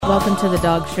Welcome to the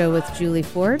Dog Show with Julie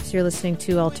Forbes. You're listening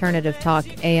to Alternative Talk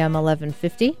AM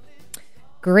 1150.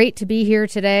 Great to be here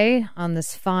today on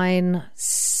this fine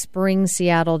spring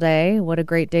Seattle day. What a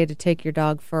great day to take your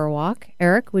dog for a walk.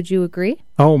 Eric, would you agree?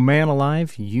 Oh, man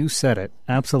alive, you said it.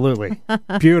 Absolutely.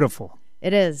 Beautiful.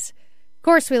 It is. Of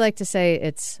course, we like to say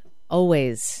it's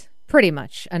always pretty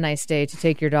much a nice day to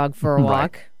take your dog for a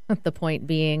walk. Right. The point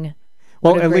being,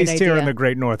 well, at least here in the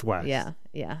Great Northwest. Yeah,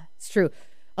 it's true.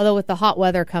 Although with the hot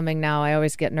weather coming now, I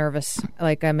always get nervous.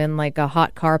 Like I'm in like a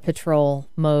hot car patrol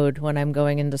mode when I'm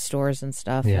going into stores and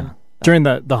stuff. Yeah. During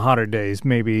the hotter days,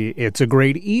 maybe it's a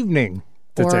great evening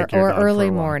to take your dog early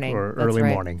for a walk. morning. Or That's early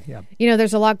right. morning, yeah. You know,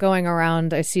 there's a lot going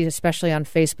around. I see especially on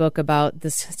Facebook about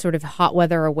this sort of hot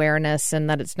weather awareness and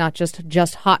that it's not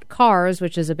just hot cars,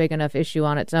 which is a big enough issue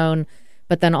on its own,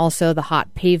 but then also the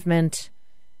hot pavement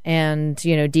and,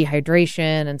 you know,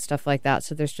 dehydration and stuff like that.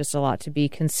 So there's just a lot to be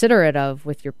considerate of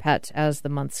with your pet as the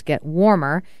months get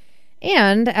warmer.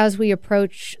 And as we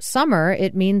approach summer,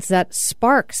 it means that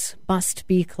sparks must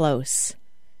be close.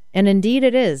 And indeed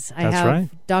it is. I have right.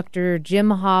 Dr. Jim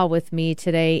Ha with me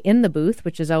today in the booth,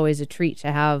 which is always a treat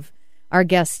to have our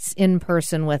guests in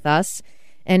person with us.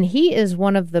 And he is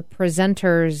one of the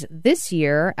presenters this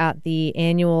year at the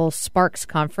annual Sparks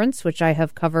Conference, which I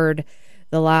have covered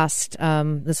the last,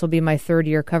 this will be my third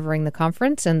year covering the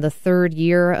conference and the third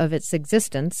year of its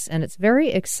existence. And it's very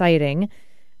exciting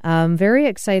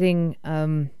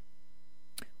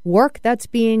work that's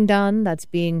being done, that's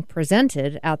being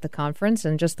presented at the conference,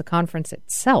 and just the conference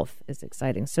itself is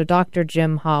exciting. So Dr.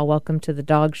 Jim Ha, welcome to the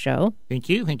Dog Show. Thank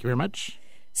you. Thank you very much.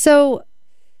 So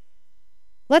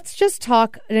let's just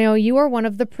talk. You know, you are one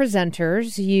of the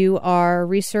presenters. You are a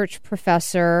research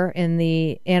professor in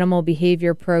the animal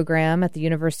behavior program at the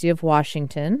University of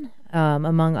Washington.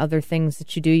 Among other things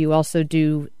that you do, you also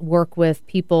do work with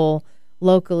people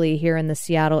locally here in the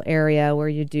Seattle area where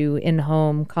you do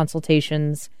in-home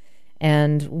consultations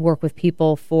and work with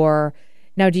people for...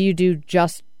 Now, do you do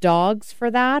just dogs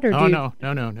for that? Or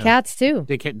No. Cats, too?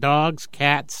 Dogs,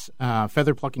 cats,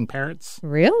 feather-plucking parrots.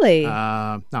 Really?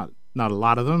 Not a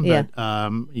lot of them, Yeah.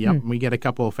 but we get a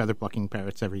couple of feather-plucking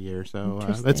parrots every year. So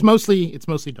it's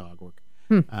mostly dog work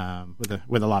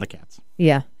with a lot of cats.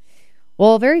 Yeah.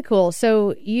 Well, very cool.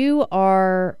 So you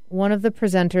are one of the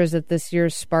presenters at this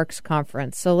year's Sparks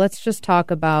Conference. So let's just talk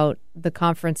about the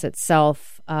conference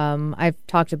itself. I've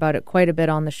talked about it quite a bit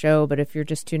on the show, but if you're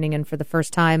just tuning in for the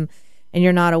first time and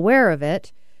you're not aware of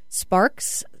it,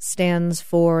 Sparks stands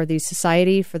for the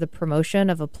Society for the Promotion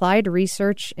of Applied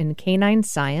Research in Canine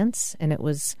Science, and it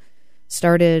was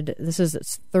started, this is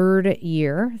its third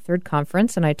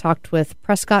conference, and I talked with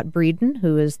Prescott Breeden,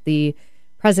 who is the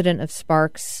president of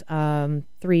Sparks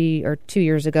 3 or 2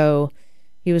 years ago.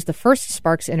 He was the first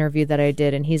Sparks interview that I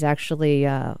did, and he's actually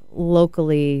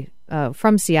locally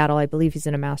from Seattle. I believe he's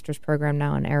in a master's program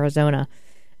now in Arizona.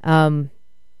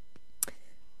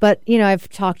 But, you know, I've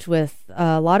talked with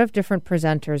a lot of different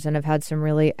presenters and have had some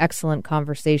really excellent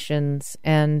conversations,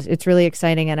 and it's really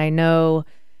exciting. And I know,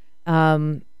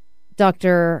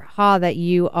 Dr. Ha, that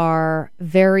you are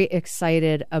very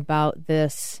excited about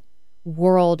this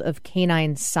world of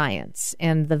canine science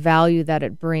and the value that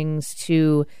it brings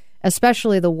to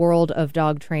especially the world of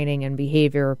dog training and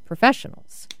behavior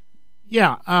professionals.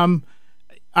 Yeah.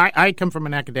 I come from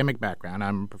an academic background.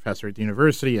 I'm a professor at the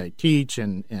university. I teach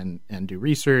and do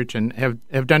research and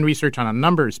have done research on a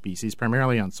number of species,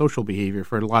 primarily on social behavior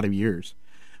for a lot of years.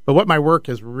 But what my work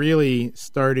has really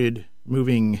started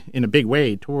moving in a big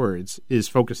way towards is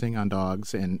focusing on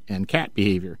dogs and cat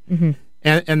behavior. Mm-hmm.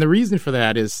 And the reason for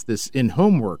that is this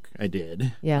in-home work I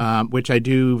did, which I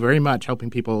do very much helping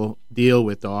people deal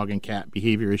with dog and cat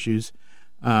behavior issues.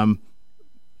 And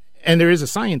there is a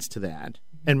science to that.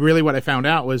 And really what I found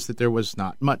out was that there was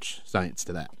not much science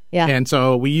to that. Yeah. And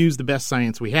so we use the best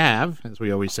science we have, as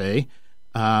we always say.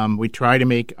 We try to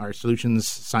make our solutions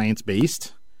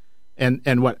science-based.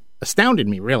 And what astounded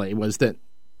me, really, was that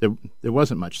there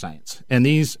wasn't much science. And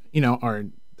these, are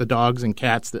the dogs and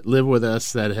cats that live with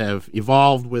us, that have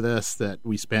evolved with us, that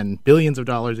we spend billions of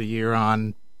dollars a year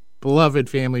on, beloved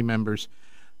family members,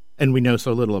 and we know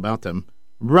so little about them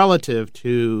relative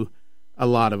to a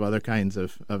lot of other kinds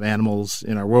of animals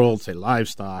in our world, say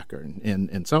livestock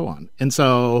and so on. And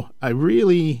so I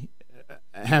really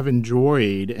have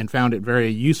enjoyed and found it very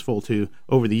useful to,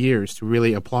 over the years, to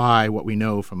really apply what we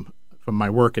know from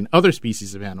my work in other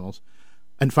species of animals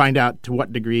and find out to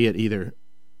what degree it either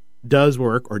does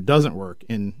work or doesn't work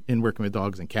in working with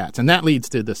dogs and cats. And that leads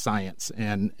to the science.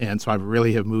 And so I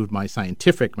really have moved my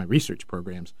research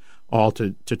programs all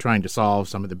to trying to solve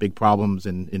some of the big problems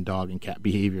in dog and cat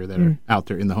behavior that are out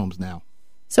there in the homes now.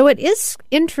 So it is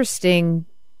interesting,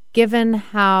 given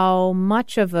how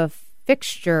much of a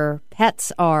fixture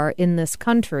pets are in this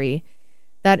country,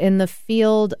 that in the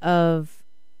field of,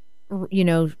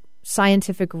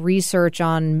 scientific research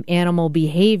on animal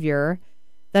behavior,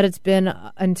 that it's been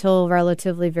until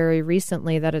relatively very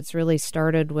recently that it's really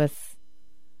started with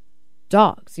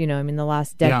dogs. The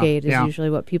last decade is usually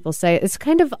what people say. It's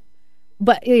kind of,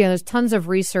 but there's tons of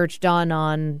research done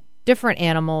on different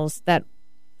animals that,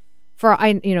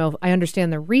 I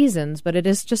understand the reasons, but it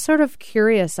is just sort of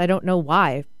curious. I don't know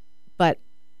why, but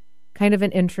kind of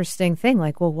an interesting thing.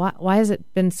 Like, well, why has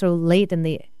it been so late in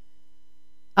the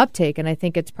uptake? And I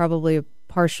think it's probably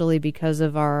partially because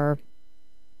of our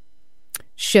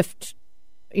shift,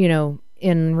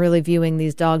 in really viewing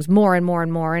these dogs more and more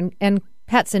and more, and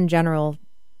pets in general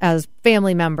as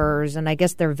family members. And I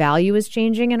guess their value is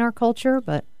changing in our culture.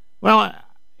 But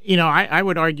I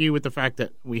would argue with the fact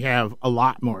that we have a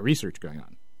lot more research going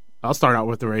on. I'll start out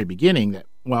with the very beginning that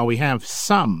while we have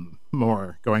some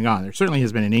more going on, there certainly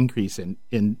has been an increase in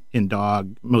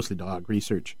mostly dog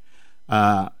research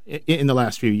in the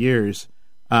last few years.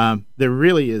 There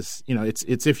really is,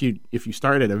 it's if you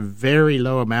start at a very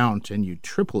low amount and you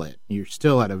triple it, you're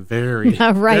still at a very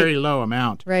very low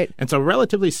amount. Right. And so,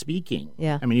 relatively speaking,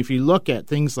 I mean, if you look at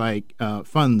things like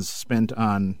funds spent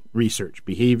on research,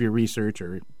 behavior research,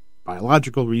 or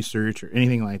biological research, or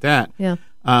anything like that,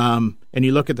 and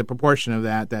you look at the proportion of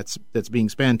that's being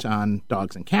spent on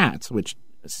dogs and cats, which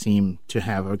seem to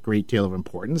have a great deal of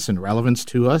importance and relevance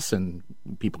to us, and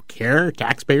people care,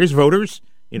 taxpayers, voters,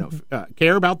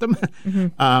 care about them.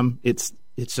 It's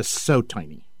just so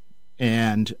tiny,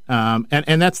 and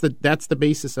that's the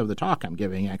basis of the talk I'm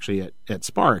giving actually at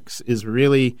Sparks. Is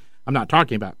really, I'm not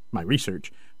talking about my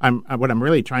research. What I'm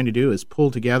really trying to do is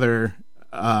pull together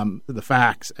the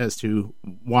facts as to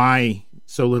why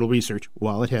so little research,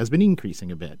 while it has been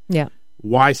increasing a bit,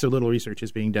 why so little research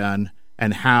is being done,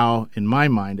 and how, in my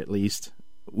mind at least,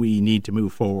 we need to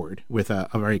move forward with a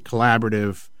very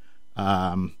collaborative,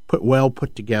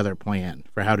 put together plan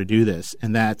for how to do this,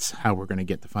 and that's how we're going to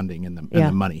get the funding and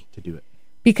the money to do it.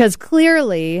 Because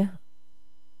clearly,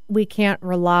 we can't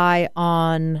rely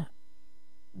on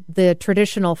the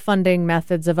traditional funding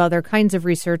methods of other kinds of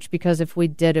research, because if we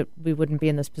did it, we wouldn't be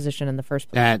in this position in the first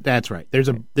place. That's right. There is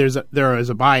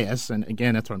a bias, and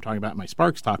again, that's what I'm talking about in my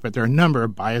Sparks talk. But there are a number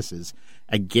of biases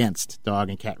against dog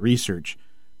and cat research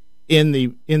from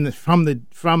the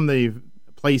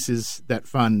places that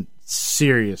fund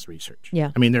serious research.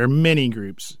 Yeah. I mean, there are many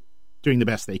groups doing the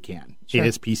best they can. Sure.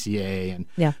 ASPCA and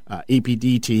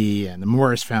APDT and the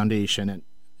Morris Foundation, and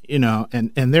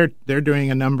and they're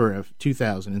doing a number of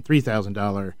 $2,000 and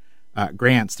 $3,000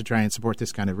 grants to try and support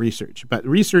this kind of research. But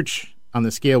research on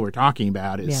the scale we're talking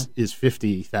about is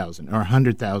 $50,000 or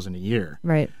 $100,000 a year,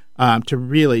 right? To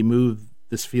really move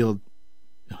this field,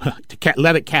 to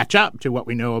let it catch up to what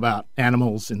we know about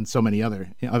animals and so many other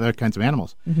kinds of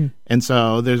animals. Mm-hmm. And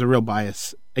so there's a real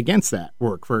bias against that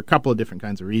work for a couple of different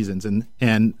kinds of reasons.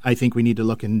 And I think we need to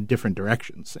look in different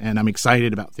directions. And I'm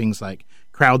excited about things like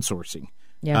crowdsourcing.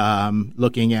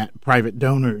 Looking at private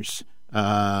donors,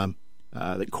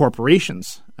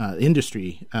 corporations,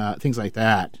 industry, things like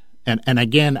that. And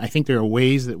again, I think there are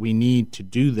ways that we need to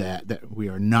do that we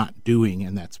are not doing,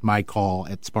 and that's my call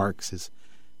at Sparks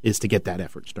is to get that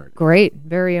effort started. Great.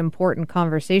 Very important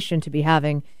conversation to be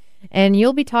having. And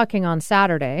you'll be talking on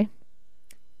Saturday.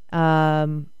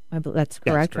 That's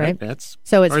correct, right? That's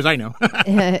so as far as I know.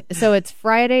 So it's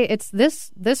Friday. It's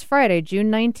this Friday,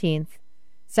 June 19th.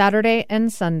 Saturday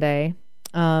and Sunday,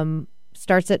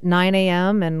 starts at 9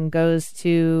 a.m. and goes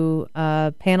to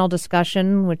a panel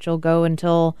discussion, which will go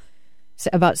until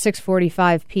about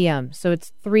 6:45 p.m. So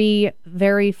it's 3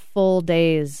 very full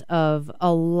days of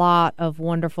a lot of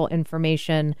wonderful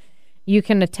information. You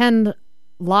can attend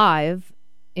live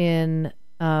in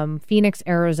Phoenix,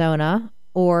 Arizona,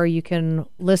 or you can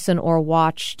listen or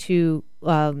watch the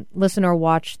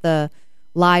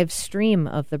live stream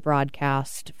of the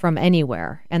broadcast from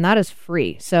anywhere, and that is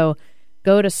free. So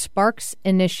go to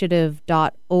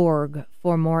sparksinitiative.org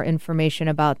for more information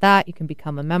about that. You can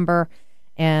become a member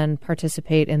and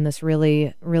participate in this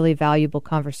really, really valuable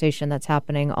conversation that's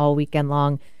happening all weekend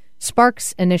long.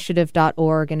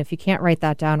 Sparksinitiative.org, and if you can't write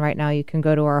that down right now, you can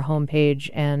go to our homepage,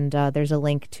 and there's a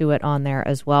link to it on there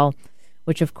as well,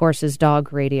 which of course is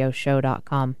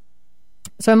dogradioshow.com.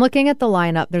 So I'm looking at the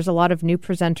lineup. There's a lot of new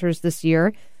presenters this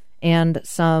year and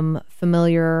some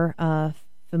familiar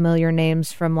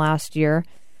names from last year.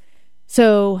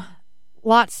 So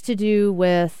lots to do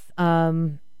with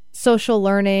social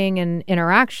learning and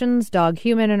interactions,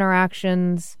 dog-human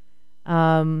interactions.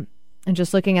 I And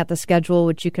just looking at the schedule,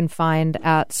 which you can find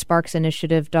at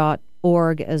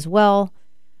sparksinitiative.org as well.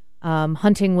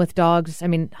 Hunting with dogs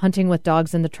in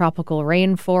the tropical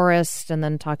rainforest, and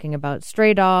then talking about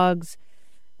stray dogs,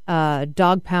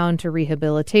 dog pound to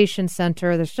rehabilitation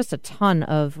center. There's just a ton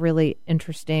of really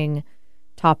interesting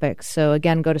topics. So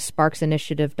again, go to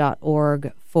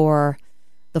sparksinitiative.org for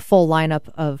the full lineup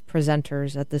of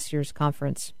presenters at this year's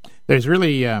conference. There's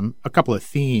really a couple of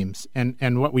themes,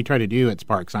 and what we try to do at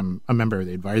Sparks, I'm a member of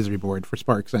the advisory board for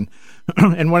Sparks, and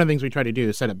and one of the things we try to do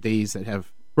is set up days that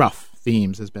have rough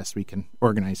themes as best we can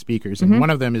organize speakers, and one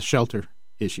of them is shelter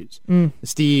issues. Dr.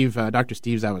 Steve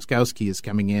Zawiskowski is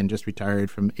coming in, just retired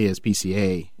from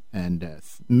ASPCA, and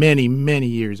many, many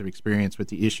years of experience with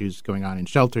the issues going on in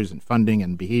shelters and funding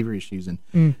and behavior issues.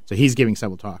 And so he's giving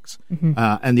several talks.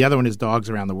 And the other one is dogs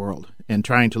around the world, and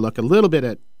trying to look a little bit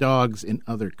at dogs in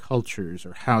other cultures,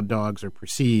 or how dogs are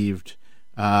perceived,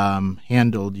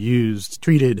 handled, used,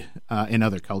 treated in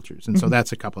other cultures. And so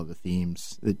that's a couple of the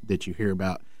themes that you hear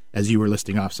about as you were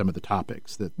listing off some of the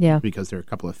topics, because there are a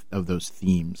couple of those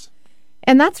themes.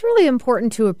 And that's really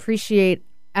important to appreciate,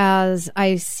 as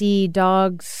I see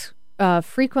dogs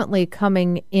frequently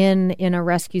coming in a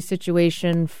rescue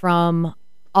situation from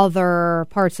other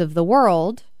parts of the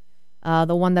world.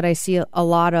 The one that I see a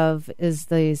lot of is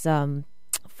these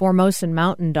Formosan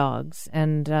mountain dogs.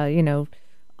 And, a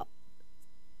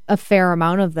fair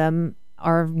amount of them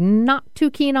are not too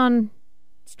keen on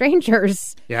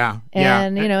strangers.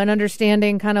 And, and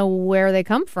understanding kind of where they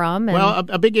come from. And well,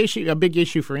 a big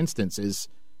issue, for instance, is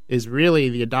really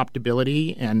the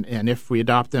adoptability, and if we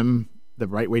adopt them, the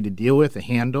right way to deal with, to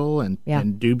handle,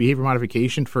 and do behavior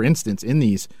modification. For instance, in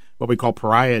these what we call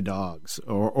pariah dogs,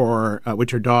 or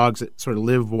which are dogs that sort of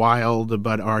live wild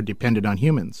but are dependent on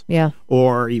humans.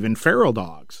 Or even feral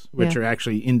dogs, which are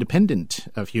actually independent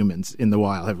of humans in the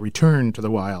wild, have returned to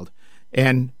the wild,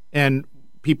 and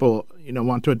people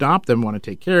want to adopt them, want to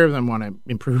take care of them, want to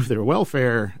improve their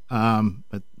welfare,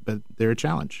 but they're a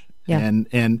challenge.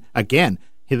 And again,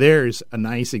 there's a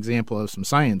nice example of some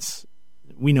science.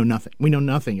 We know nothing. We know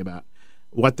nothing about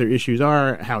what their issues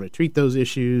are, how to treat those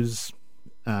issues.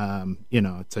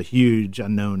 It's a huge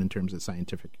unknown in terms of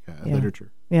scientific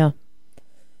literature.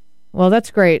 Well,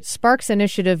 that's great.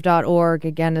 Sparksinitiative.org,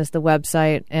 again, is the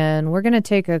website. And we're going to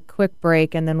take a quick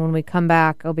break. And then when we come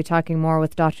back, I'll be talking more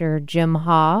with Dr. Jim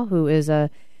Ha, who is a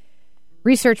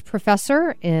research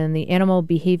professor in the Animal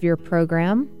Behavior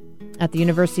Program at the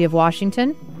University of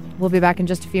Washington. We'll be back in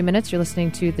just a few minutes. You're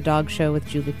listening to The Dog Show with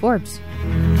Julie Forbes.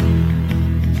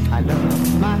 I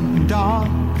love my dog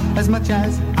as much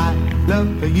as I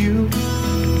love you.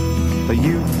 But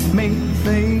you may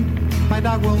think my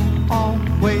dog will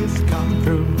always come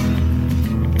through.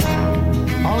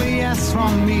 All he asks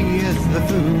from me is the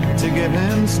food to give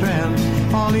him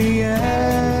strength. All he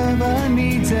ever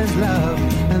needs is love,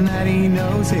 and that he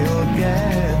knows he'll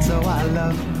get. So I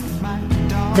love my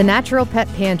dog. The Natural Pet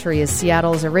Pantry is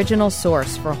Seattle's original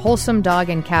source for wholesome dog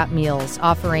and cat meals,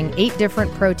 offering 8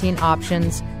 different protein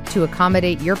options to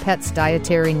accommodate your pet's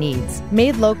dietary needs.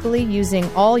 Made locally using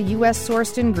all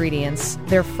U.S.-sourced ingredients,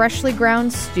 their freshly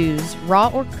ground stews,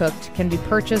 raw or cooked, can be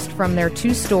purchased from their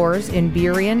 2 stores in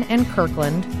Burien and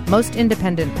Kirkland, most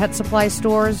independent pet supply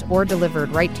stores, or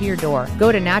delivered right to your door.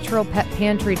 Go to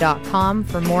naturalpetpantry.com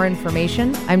for more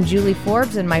information. I'm Julie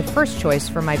Forbes, and my first choice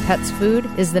for my pet's food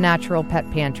is the Natural Pet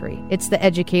Pantry. It's the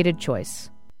educated choice.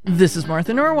 This is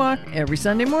Martha Norwalk. Every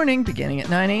Sunday morning, beginning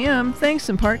at 9 a.m., thanks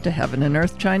in part to Heaven and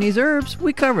Earth Chinese Herbs,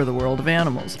 we cover the world of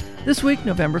animals. This week,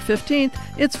 November 15th,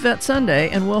 it's Vet Sunday,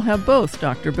 and we'll have both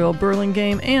Dr. Bill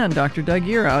Burlingame and Dr. Doug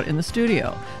Yearout in the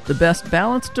studio. The best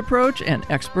balanced approach and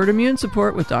expert immune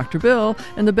support with Dr. Bill,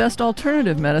 and the best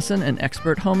alternative medicine and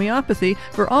expert homeopathy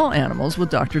for all animals with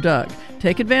Dr. Doug.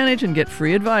 Take advantage and get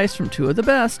free advice from 2 of the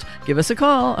best. Give us a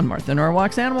call on Martha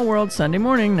Norwalk's Animal World, Sunday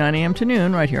morning, 9 a.m. to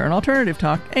noon, right here on Alternative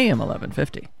Talk, AM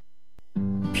 1150.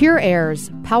 Pure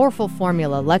Air's powerful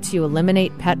formula lets you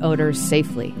eliminate pet odors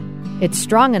safely. It's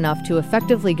strong enough to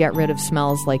effectively get rid of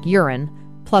smells like urine,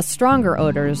 plus stronger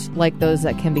odors like those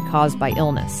that can be caused by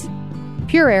illness.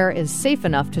 Pure Air is safe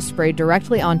enough to spray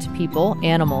directly onto people,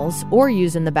 animals, or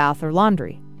use in the bath or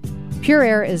laundry. Pure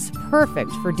Air is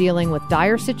perfect for dealing with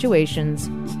dire situations,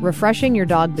 refreshing your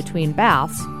dog between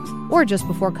baths, or just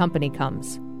before company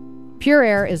comes. Pure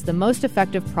Air is the most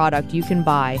effective product you can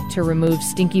buy to remove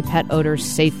stinky pet odors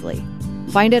safely.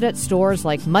 Find it at stores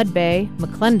like Mud Bay,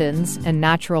 McClendon's, and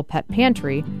Natural Pet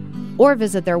Pantry, or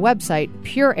visit their website,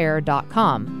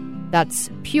 pureair.com. That's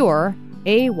pure,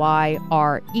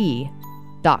 AYRE.com.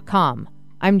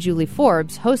 I'm Julie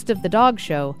Forbes, host of The Dog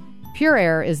Show. Pure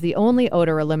Air is the only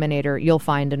odor eliminator you'll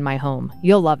find in my home.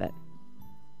 You'll love it.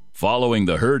 Following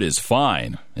the herd is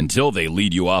fine until they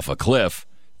lead you off a cliff.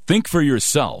 Think for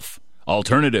yourself.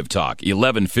 Alternative Talk,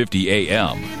 1150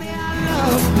 AM.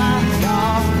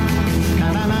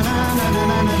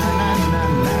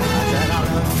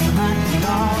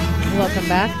 Welcome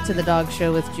back to the Dog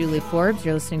Show with Julie Forbes.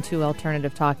 You're listening to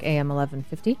Alternative Talk AM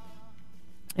 1150.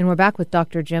 And we're back with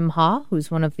Dr. Jim Ha, who's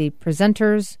one of the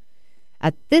presenters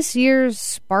at this year's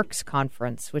Sparks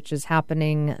Conference, which is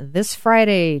happening this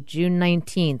Friday, June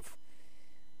 19th.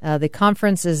 The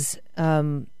conference is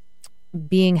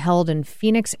being held in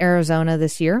Phoenix, Arizona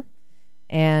this year.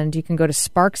 And you can go to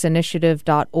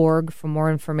sparksinitiative.org for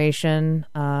more information,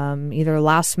 either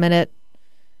last minute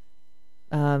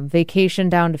vacation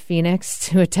down to Phoenix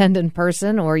to attend in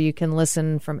person, or you can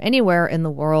listen from anywhere in the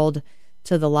world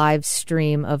to the live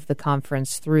stream of the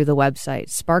conference through the website,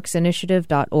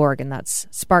 sparksinitiative.org, and that's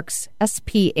Sparks,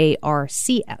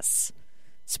 S-P-A-R-C-S,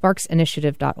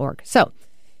 sparksinitiative.org. So,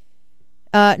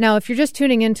 now, if you're just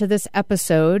tuning into this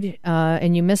episode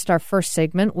and you missed our first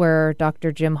segment where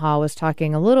Dr. Jim Ha was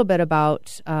talking a little bit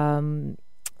about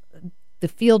the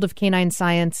field of canine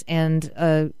science and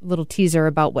a little teaser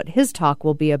about what his talk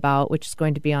will be about, which is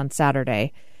going to be on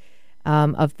Saturday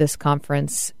of this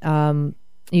conference.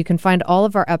 You can find all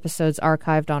of our episodes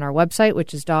archived on our website,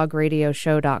 which is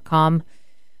dogradioshow.com.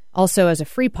 Also as a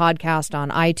free podcast on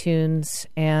iTunes,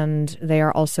 and they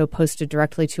are also posted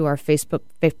directly to our Facebook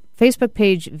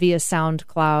page via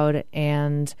SoundCloud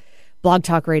and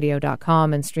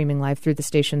blogtalkradio.com, and streaming live through the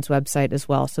station's website as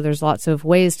well. So there's lots of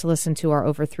ways to listen to our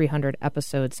over 300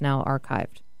 episodes now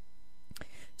archived.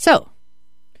 So,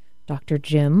 Dr.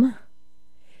 Jim,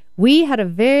 we had a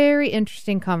very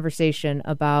interesting conversation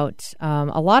about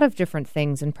a lot of different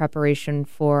things in preparation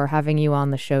for having you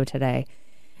on the show today.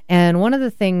 And one of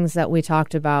the things that we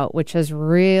talked about, which has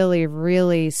really,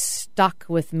 really stuck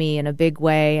with me in a big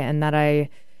way, and that I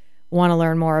want to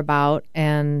learn more about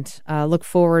and look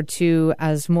forward to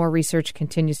as more research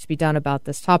continues to be done about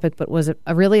this topic, but was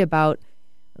really about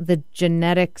the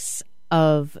genetics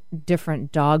of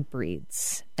different dog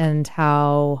breeds and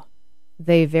how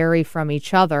they vary from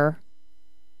each other,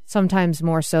 sometimes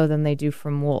more so than they do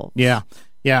from wolves. Yeah.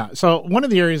 So one of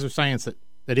the areas of science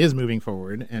that is moving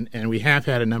forward, and we have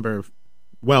had a number of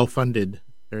well-funded,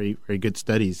 very, very good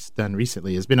studies done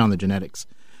recently, has been on the genetics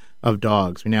of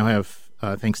dogs. We now have,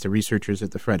 thanks to researchers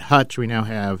at the Fred Hutch, we now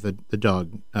have the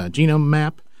dog genome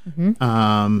map.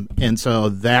 Mm-hmm. And so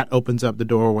that opens up the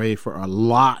doorway for a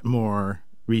lot more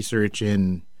research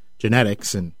in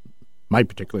genetics, and my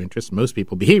particular interest, most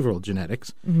people, behavioral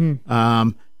genetics. Mm-hmm.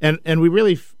 And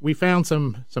we found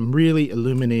some really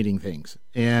illuminating things.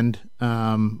 And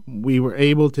we were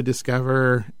able to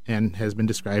discover, and has been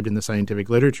described in the scientific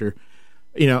literature,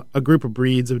 a group of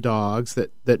breeds of dogs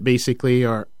that basically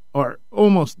are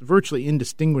almost virtually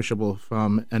indistinguishable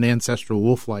from an ancestral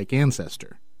wolf-like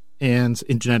ancestor, and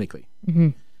genetically. Mm-hmm.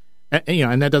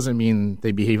 And that doesn't mean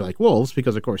they behave like wolves,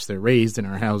 because of course they're raised in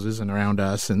our houses and around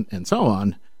us and so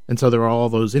on. And so there are all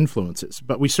those influences.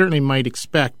 But we certainly might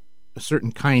expect a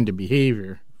certain kind of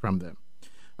behavior from them.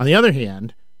 On the other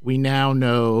hand, we now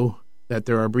know that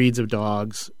there are breeds of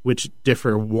dogs which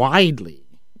differ widely,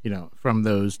 from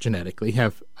those genetically,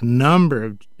 have a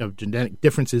number of genetic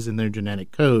differences in their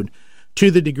genetic code,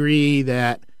 to the degree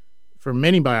that for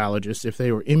many biologists, if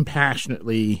they were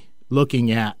impassionately looking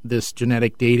at this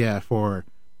genetic data for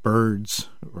birds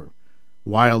or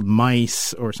wild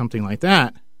mice or something like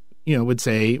that, would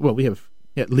say, well, we have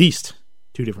at least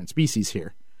two different species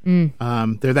here.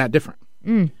 They're that different.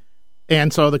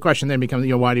 And so the question then becomes,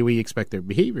 why do we expect their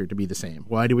behavior to be the same?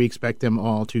 Why do we expect them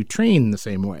all to train the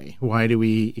same way? Why do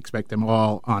we expect them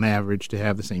all, on average, to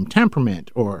have the same temperament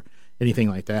or anything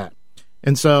like that?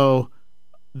 And so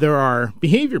there are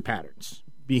behavior patterns,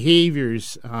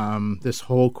 behaviors, this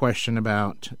whole question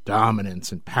about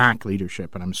dominance and pack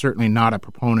leadership, and I'm certainly not a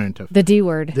proponent of the D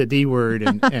word. The D word,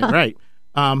 and right.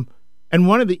 And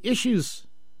one of the issues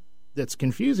that's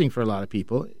confusing for a lot of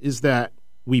people is that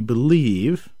we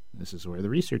believe, this is where the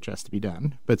research has to be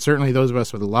done, but certainly those of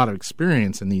us with a lot of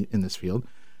experience in this field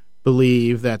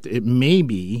believe that it may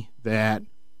be that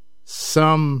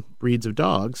some breeds of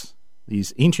dogs,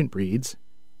 these ancient breeds,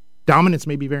 dominance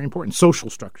may be very important. Social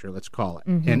structure, let's call it,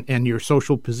 mm-hmm. and your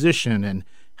social position and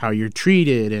how you're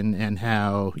treated and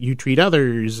how you treat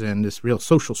others, and this real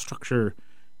social structure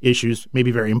issues may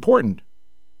be very important,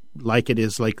 like it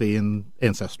is likely in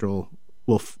ancestral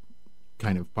wolf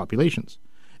kind of populations.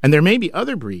 And there may be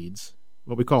other breeds,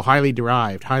 what we call highly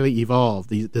derived, highly evolved,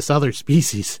 this other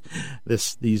species,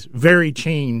 these very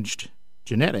changed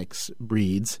genetics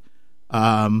breeds,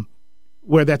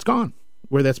 where that's gone.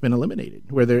 where that's been eliminated,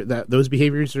 where those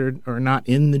behaviors are not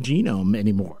in the genome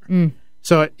anymore.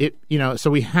 So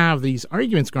so we have these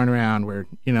arguments going around where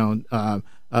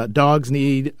dogs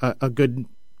need a good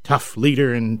tough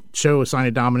leader and show a sign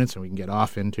of dominance, and we can get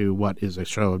off into what is a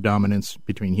show of dominance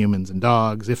between humans and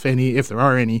dogs, if there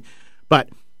are any. But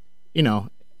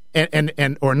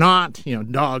and or not,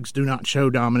 dogs do not show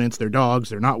dominance. They're dogs.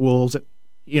 They're not wolves.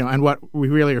 And what we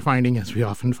really are finding, as we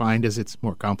often find, is it's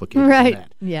more complicated right. than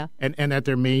that. Yeah. And that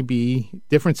there may be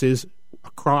differences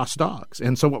across dogs.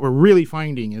 And so what we're really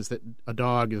finding is that a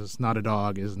dog is not a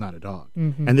dog is not a dog.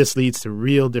 Mm-hmm. And this leads to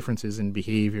real differences in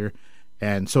behavior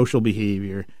and social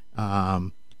behavior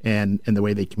and the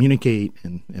way they communicate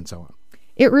and so on.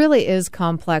 It really is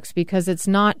complex because it's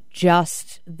not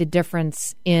just the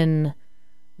difference in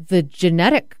the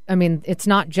genetic. I mean, it's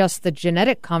not just the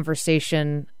genetic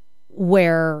conversation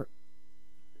where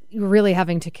you're really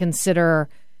having to consider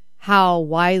how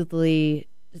widely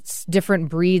different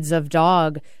breeds of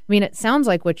dog. I mean, it sounds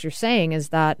like what you're saying is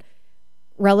that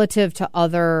relative to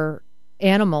other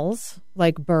animals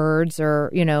like birds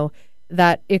or,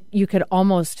 that you could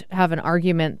almost have an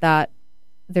argument that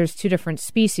there's two different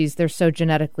species. They're so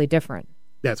genetically different.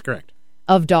 That's correct.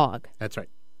 Of dog. That's right.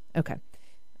 Okay.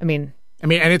 I mean,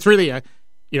 and it's really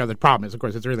the problem is, of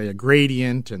course, it's really a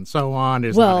gradient and so on.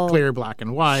 There's not a clear black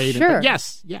and white. Sure.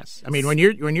 Yes. I mean, when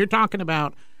you're talking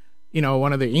about,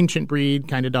 one of the ancient breed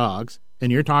kind of dogs,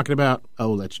 and you're talking about,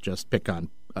 let's just pick on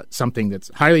something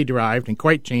that's highly derived and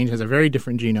quite changed, has a very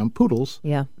different genome, poodles.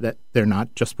 Yeah. That they're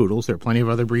not just poodles. There are plenty of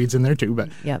other breeds in there too, but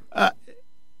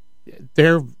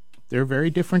they're very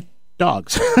different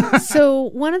dogs. So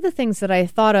one of the things that I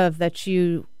thought of that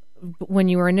when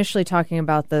you were initially talking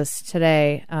about this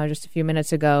today, just a few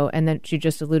minutes ago, and that you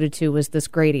just alluded to was this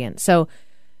gradient. So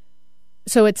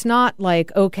it's not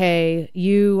like, okay,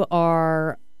 you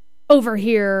are over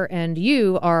here and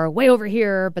you are way over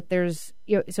here, but there's,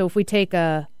 so if we take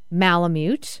a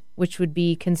Malamute, which would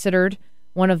be considered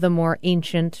one of the more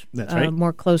ancient, that's right.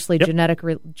 more closely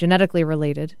genetically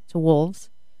related to wolves,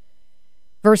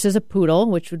 versus a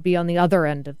poodle, which would be on the other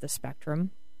end of the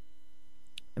spectrum.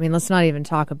 I mean, let's not even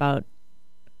talk about,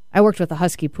 I worked with a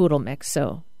husky poodle mix,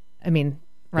 so, I mean,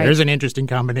 right. There's an interesting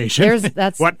combination.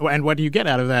 That's what do you get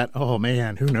out of that? Oh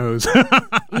man, who knows?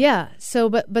 Yeah. So,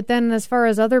 but then as far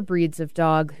as other breeds of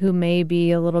dog who may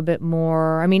be a little bit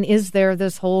more, I mean, is there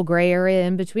this whole gray area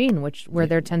in between, where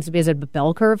there tends to be, is it a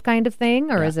bell curve kind of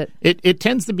thing, or is it? It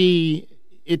tends to be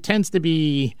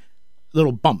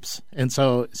little bumps, and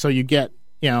so you get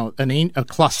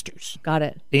clusters. Got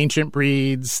it. Ancient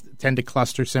breeds tend to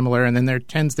cluster similar, and then there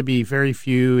tends to be very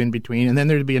few in between, and then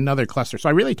there'd be another cluster. So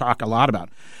I really talk a lot about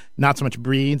not so much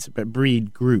breeds, but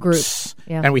breed groups.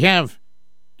 Yeah. And we have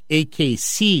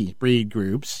AKC breed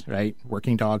groups, right?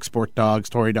 Working dogs, sport dogs,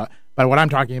 toy dogs. But what I'm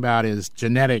talking about is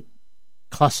genetic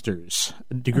clusters,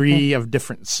 degree of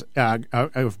difference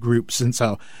of groups. And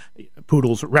so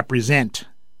poodles represent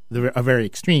a very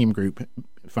extreme group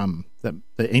from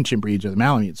the ancient breeds or the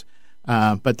Malamutes.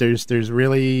 But there's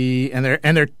really, and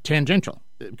they're tangential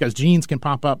because genes can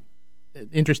pop up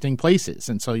interesting places,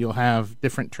 and so you'll have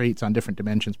different traits on different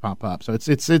dimensions pop up. So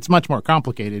it's much more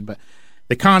complicated, but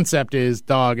the concept is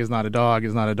dog is not a dog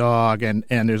is not a dog, and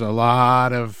there's a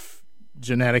lot of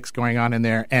genetics going on in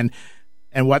there, and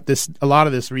what a lot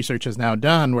of this research has now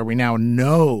done, where we now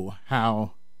know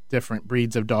how different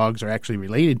breeds of dogs are actually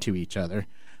related to each other,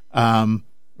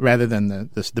 rather than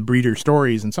the breeder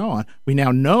stories and so on. We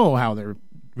now know how they're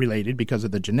related because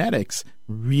of the genetics,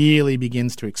 really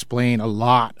begins to explain a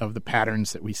lot of the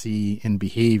patterns that we see in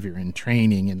behavior and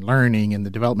training and learning and the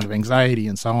development of anxiety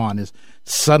and so on, is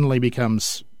suddenly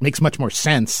makes much more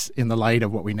sense in the light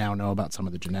of what we now know about some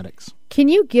of the genetics. Can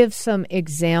you give some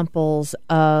examples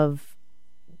of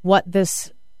what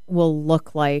this will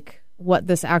look like, what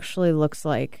this actually looks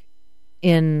like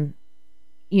in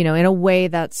a way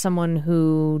that someone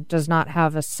who does not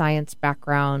have a science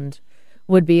background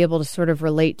would be able to sort of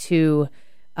relate to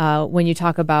when you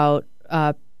talk about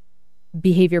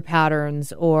behavior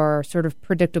patterns or sort of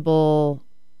predictable,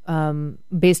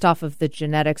 based off of the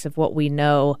genetics of what we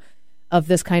know of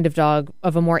this kind of dog,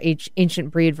 of a more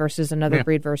ancient breed versus another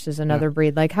breed versus another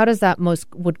breed? Like, how does that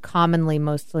would commonly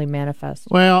mostly manifest?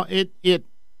 Well,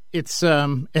 it's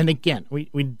and again,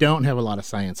 we don't have a lot of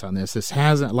science on this.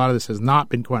 A lot of this has not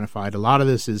been quantified. A lot of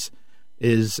this is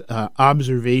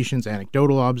observations,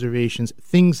 anecdotal observations,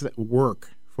 things that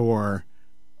work for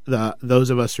those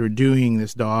of us who are doing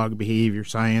this dog behavior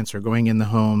science or going in the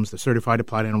homes, the certified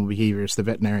applied animal behaviorists,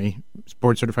 the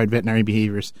board certified veterinary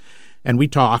behaviorists, and we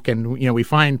talk and we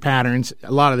find patterns.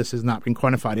 A lot of this has not been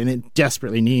quantified, and it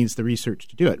desperately needs the research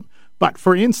to do it. But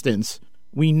for instance,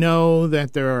 we know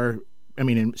that there are,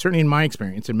 certainly in my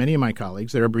experience and many of my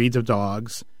colleagues, there are breeds of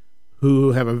dogs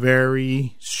who have a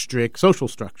very strict social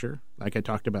structure, like I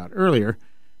talked about earlier,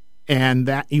 and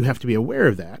that you have to be aware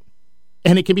of that.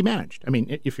 And it can be managed.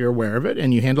 If you're aware of it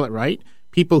and you handle it right,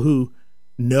 people who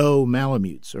know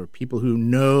Malamutes or people who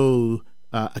know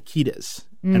Akitas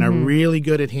and are really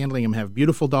good at handling them, have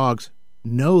beautiful dogs,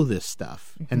 know this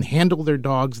stuff and handle their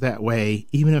dogs that way,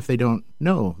 even if they don't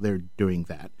know they're doing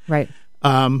that. Right.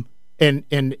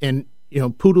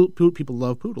 People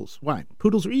love poodles. Why?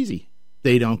 Poodles are easy.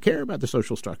 They don't care about the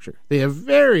social structure. They have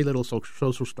very little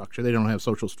social structure. They don't have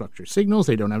social structure signals.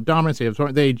 They don't have dominance.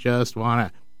 They just want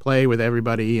to play with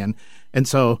everybody. And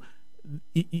so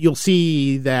you'll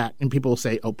see that, and people will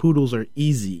say, oh, poodles are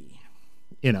easy,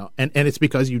 and it's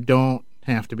because you don't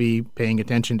have to be paying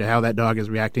attention to how that dog is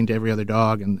reacting to every other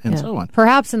dog and so on.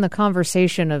 Perhaps in the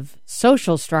conversation of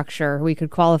social structure, we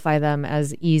could qualify them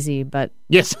as easy, but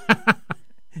yes.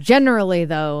 Generally,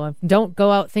 though, don't go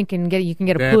out thinking you can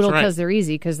get a poodle because they're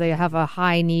easy, because they have a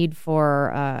high need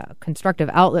for constructive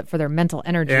outlet for their mental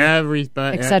energy,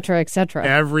 et cetera, et cetera.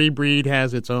 Every breed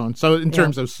has its own. So in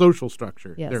terms of social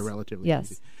structure, they're relatively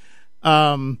easy.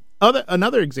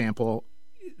 Another example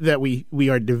that we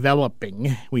are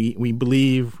developing, we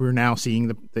believe we're now seeing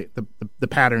the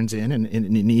patterns in, and it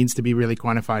needs to be really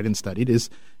quantified and studied, is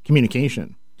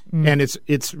communication. And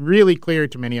it's really clear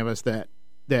to many of us that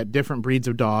different breeds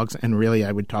of dogs, and really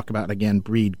I would talk about, again,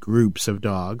 breed groups of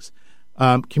dogs,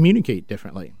 communicate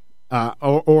differently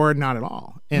or not at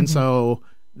all. And so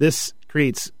this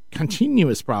creates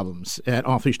continuous problems at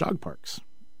off-leash dog parks.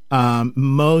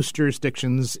 Most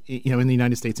jurisdictions, in the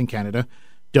United States and Canada,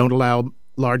 don't allow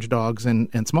large dogs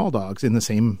and small dogs in the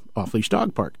same off-leash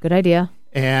dog park. Good idea.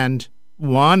 And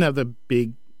one of the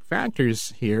big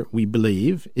factors here, we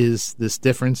believe, is this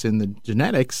difference in the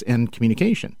genetics and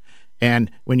communication.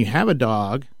 And when you have a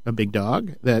dog, a big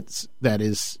dog, that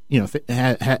is,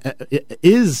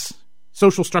 is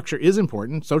social structure is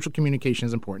important, social communication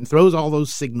is important, throws all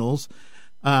those signals,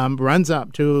 runs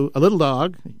up to a little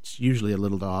dog. It's usually a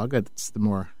little dog. It's the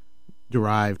more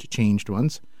derived, changed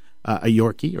ones, a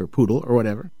Yorkie or poodle or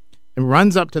whatever, and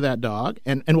runs up to that dog.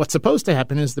 And what's supposed to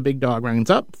happen is the big dog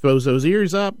runs up, throws those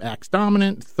ears up, acts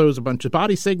dominant, throws a bunch of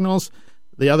body signals.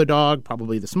 The other dog,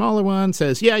 probably the smaller one,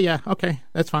 says, "Yeah, okay,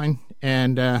 that's fine.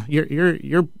 And you're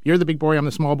the big boy, I'm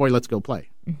the small boy. Let's go play."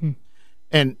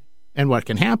 And what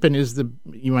can happen is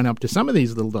you run up to some of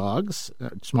these little dogs,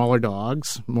 smaller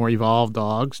dogs, more evolved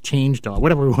dogs, changed dog,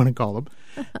 whatever we want to call them.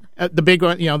 The big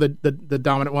one, the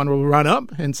dominant one will run up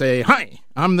and say, "Hi,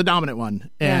 I'm the dominant one,"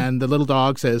 and the little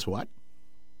dog says, "What?"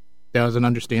 Doesn't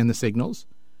understand the signals.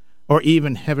 Or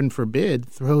even, heaven forbid,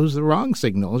 throws the wrong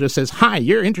signal, just says, "Hi,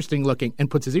 you're interesting looking,"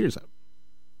 and puts his ears up.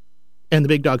 And the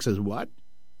big dog says, "What?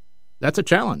 That's a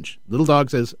challenge." Little dog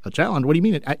says, "A challenge? What do you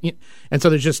mean?" And so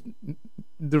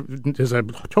there's a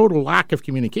total lack of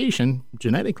communication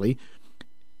genetically,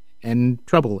 and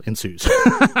trouble ensues.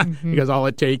 Because all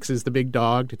it takes is the big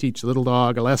dog to teach the little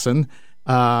dog a lesson,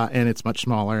 and it's much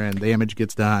smaller, and damage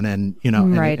gets done, and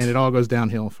and it all goes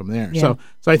downhill from there. So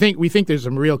we think there's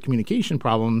some real communication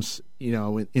problems,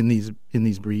 between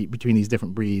these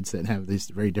different breeds that have these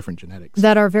very different genetics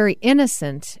that are very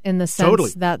innocent in the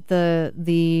sense that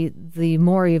the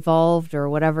more evolved, or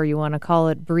whatever you want to call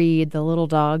it, breed, the little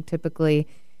dog typically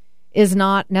is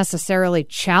not necessarily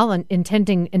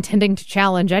intending to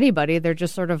challenge anybody. They're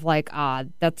just sort of like,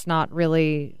 that's not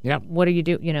really what do you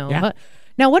do, But,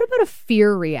 now, what about a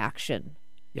fear reaction?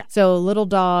 Yeah. So little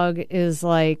dog is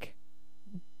like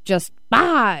just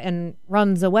and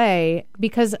runs away,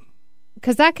 because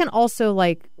that can also,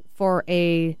 like, for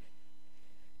a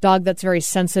dog that's very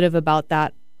sensitive about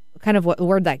that, kind of what the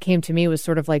word that came to me was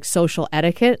sort of like social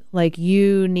etiquette. Like,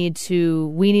 we need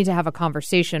to have a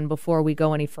conversation before we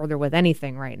go any further with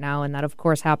anything right now. And that, of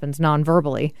course, happens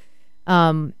non-verbally.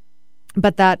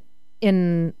 But that,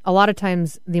 in a lot of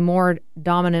times, the more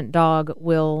dominant dog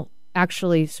will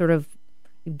actually sort of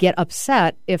get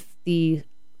upset if the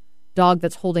dog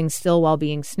that's holding still while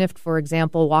being sniffed, for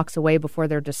example, walks away before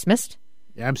they're dismissed.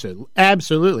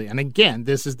 Absolutely. And again,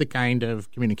 this is the kind of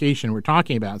communication we're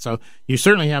talking about. So you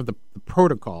certainly have the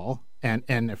protocol, and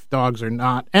if dogs are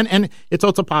not, and it's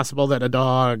also possible that a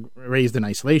dog raised in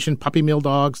isolation, puppy mill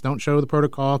dogs don't show the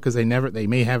protocol because they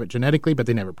may have it genetically, but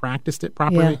they never practiced it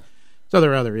properly. Yeah. So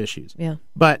there are other issues. Yeah.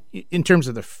 But in terms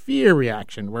of the fear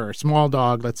reaction, where a small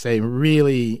dog, let's say,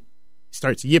 really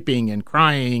starts yipping and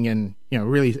crying and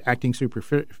really acting super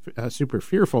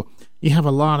fearful, you have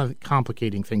a lot of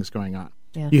complicating things going on.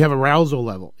 Yeah. You have arousal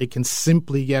level. It can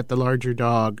simply get the larger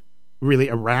dog really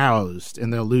aroused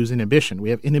and they'll lose inhibition.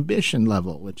 We have inhibition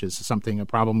level, which is a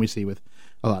problem we see with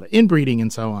a lot of inbreeding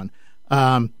and so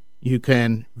on. You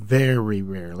can very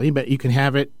rarely, but you can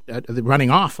have it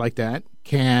running off like that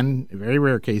can, in very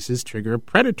rare cases, trigger a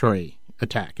predatory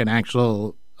attack, an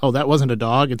actual, that wasn't a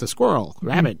dog, it's a squirrel,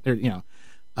 rabbit,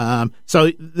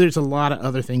 so there's a lot of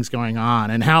other things going on,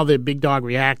 and how the big dog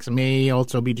reacts may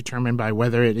also be determined by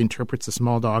whether it interprets the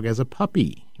small dog as a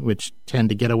puppy, which tend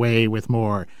to get away with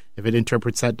more. If it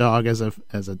interprets that dog as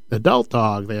an adult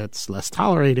dog, that's less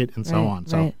tolerated, and so on.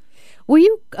 So, will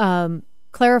you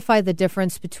clarify the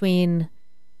difference between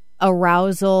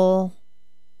arousal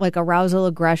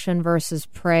aggression versus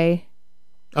prey?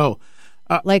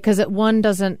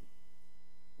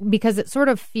 Because it sort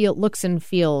of looks and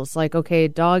feels like, okay,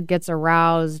 dog gets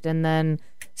aroused and then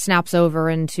snaps over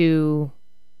into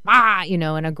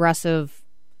an aggressive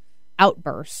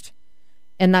outburst,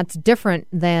 and that's different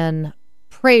than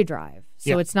prey drive.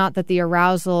 So it's not that the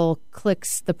arousal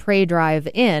clicks the prey drive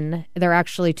in; they're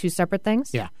actually two separate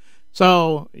things. Yeah.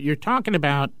 So you're talking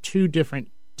about two different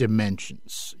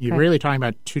dimensions. You're really talking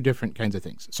about two different kinds of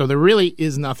things. So there really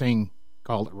is nothing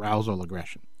called arousal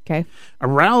aggression. Okay.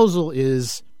 Arousal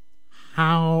is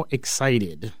how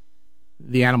excited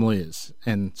the animal is.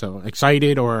 And so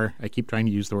excited, or I keep trying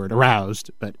to use the word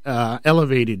aroused, but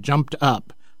elevated, jumped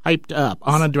up, hyped up,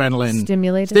 on adrenaline.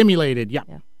 Stimulated, yeah.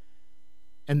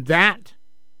 And that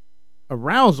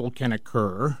arousal can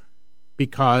occur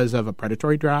because of a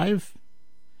predatory drive.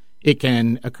 It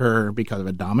can occur because of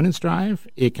a dominance drive.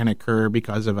 It can occur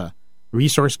because of a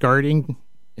resource guarding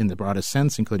in the broadest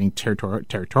sense, including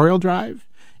territorial drive.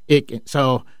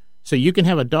 So you can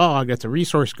have a dog that's a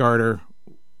resource guarder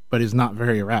but is not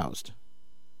very aroused.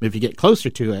 If you get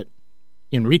closer to it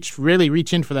and really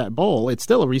reach in for that bowl, it's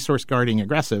still a resource guarding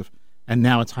aggressive, and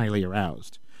now it's highly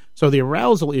aroused. So the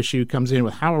arousal issue comes in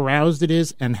with how aroused it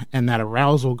is and that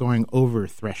arousal going over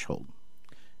threshold.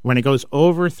 When it goes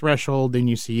over threshold, then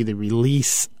you see the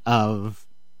release of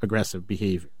aggressive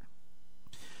behavior.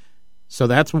 So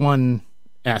that's one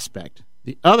aspect.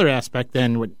 The other aspect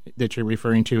then that you're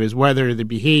referring to is whether the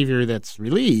behavior that's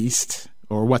released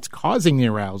or what's causing the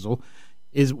arousal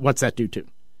what's that due to?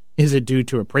 Is it due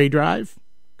to a prey drive?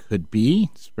 Could be.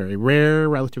 It's very rare,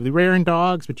 relatively rare in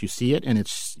dogs, but you see it, and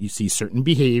you see certain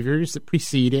behaviors that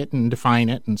precede it and define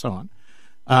it and so on.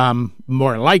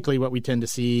 More likely what we tend to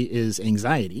see is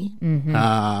anxiety,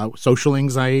 social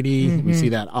anxiety. Mm-hmm. We see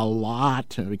that a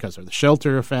lot because of the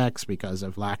shelter effects, because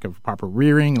of lack of proper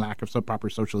rearing, lack of proper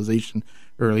socialization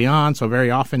early on. So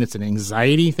very often it's an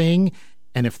anxiety thing.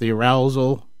 And if the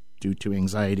arousal due to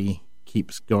anxiety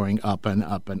keeps going up and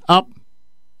up and up,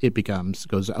 it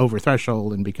goes over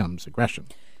threshold and becomes aggression.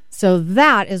 So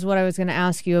that is what I was going to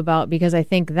ask you about, because I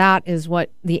think that is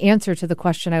what the answer to the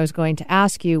question I was going to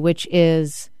ask you, which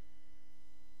is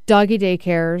doggy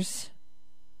daycares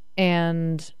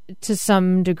and to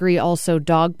some degree also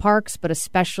dog parks, but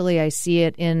especially I see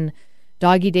it in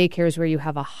doggy daycares where you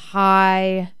have a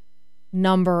high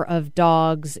number of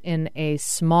dogs in a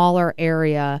smaller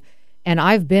area. And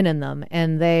I've been in them,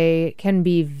 and they can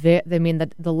be,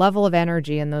 the level of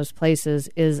energy in those places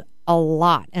is a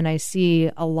lot. And I see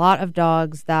a lot of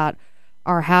dogs that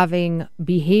are having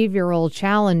behavioral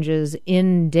challenges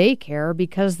in daycare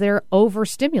because they're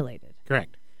overstimulated.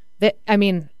 Correct.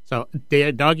 So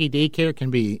doggy daycare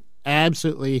can be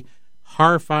absolutely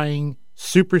horrifying,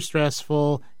 super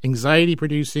stressful,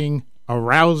 anxiety-producing,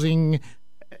 arousing,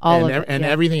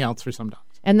 everything else for some dogs.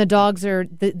 And the dogs are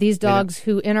these dogs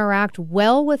who interact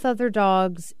well with other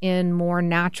dogs in more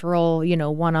natural,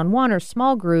 one-on-one or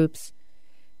small groups,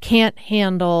 can't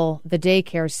handle the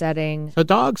daycare setting. So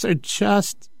dogs are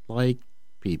just like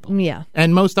people. Yeah.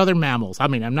 And most other mammals.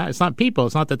 It's not people.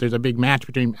 It's not that there's a big match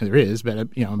between, there is,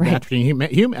 but match between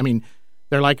human.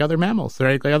 They're like other mammals.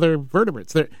 They're like other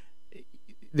vertebrates.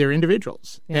 They're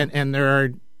individuals. Yeah. And there are,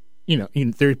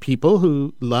 there are people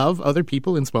who love other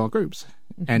people in small groups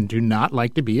and do not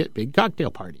like to be at big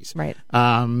cocktail parties. Right.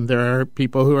 There are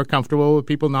people who are comfortable with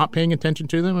people not paying attention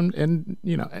to them, and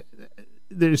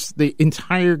there's the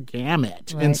entire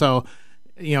gamut. Right. And so,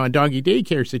 a doggy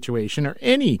daycare situation or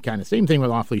any kind of, same thing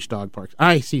with off-leash dog parks.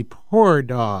 I see poor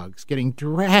dogs getting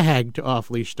dragged to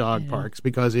off-leash dog parks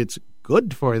because it's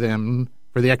good for them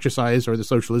for the exercise or the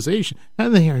socialization,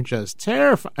 and they are just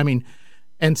terrified.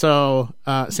 And so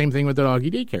same thing with the doggy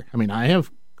daycare. I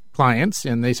have clients,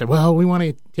 and they say, well, we want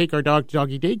to take our dog to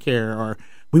doggy daycare, or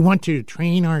we want to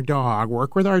train our dog,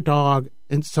 work with our dog,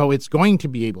 and so it's gotten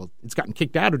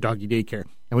kicked out of doggy daycare,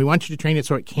 and we want you to train it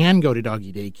so it can go to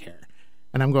doggy daycare.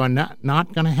 And I'm going,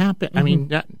 not going to happen.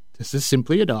 Mm-hmm. This is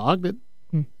simply a dog that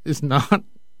is not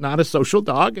not a social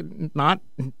dog, and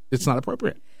it's not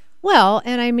appropriate. Well,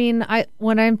 and I mean,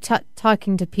 when I'm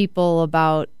talking to people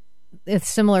about a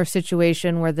similar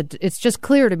situation where it's just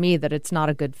clear to me that it's not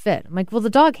a good fit. I'm like, well, the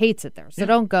dog hates it there, so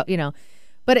don't go,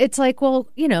 But it's like, well,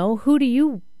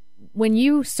 when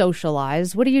you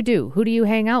socialize, what do? Who do you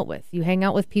hang out with? You hang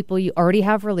out with people you already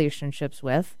have relationships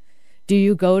with. Do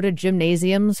you go to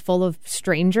gymnasiums full of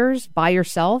strangers by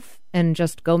yourself and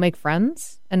just go make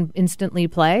friends and instantly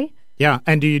play? Yeah,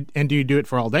 and do you do it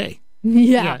for all day?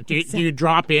 Yeah. Do you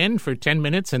drop in for 10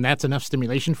 minutes and that's enough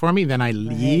stimulation for me? Then I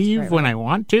leave when I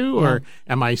want to? Or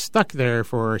am I stuck there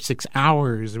for 6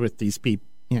 hours with these people?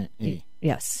 Yeah.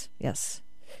 Yes.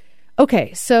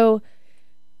 Okay, so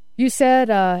you said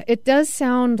it does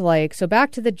sound like, so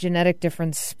back to the genetic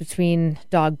difference between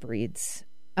dog breeds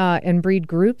and breed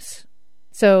groups.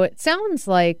 So it sounds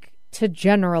like, to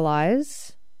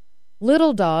generalize,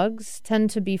 little dogs tend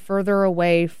to be further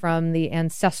away from the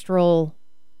ancestral,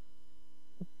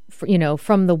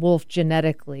 from the wolf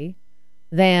genetically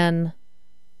than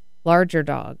larger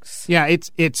dogs. Yeah,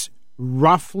 it's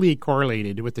roughly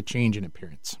correlated with the change in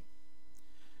appearance.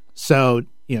 So,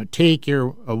 take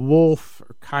a wolf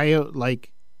or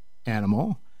coyote-like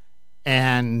animal,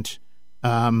 and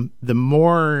the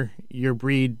more your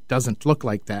breed doesn't look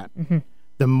like that,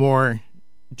 the more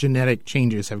genetic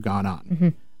changes have gone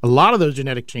on. A lot of those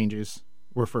genetic changes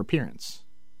were for appearance,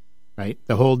 right?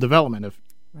 The whole development of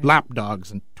lap dogs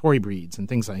and toy breeds and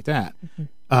things like that.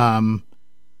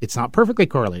 It's not perfectly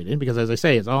correlated because, as I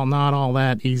say, it's not all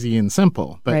that easy and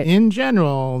simple. But in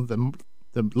general, the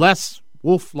less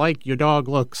wolf-like your dog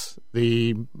looks,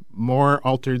 the more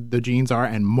altered the genes are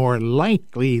and more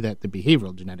likely that the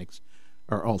behavioral genetics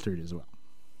are altered as well.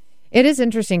 It is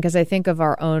interesting because I think of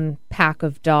our own pack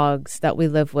of dogs that we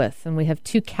live with, and we have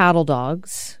 2 cattle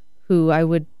dogs who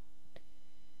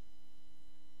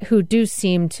do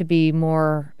seem to be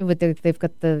more, they've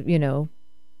got the,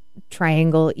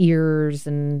 triangle ears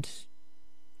and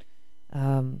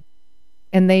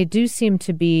they do seem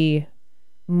to be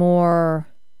more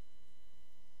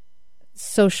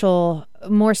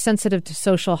sensitive to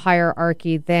social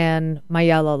hierarchy than my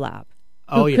yellow lab,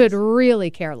 who could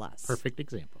really care less. Perfect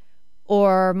example.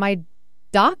 Or my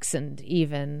dachshund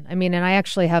even. I mean, and I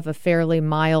actually have a fairly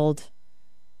mild,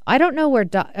 I don't know where,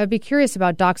 I'd be curious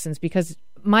about dachshunds because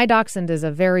my dachshund is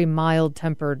a very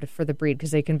mild-tempered for the breed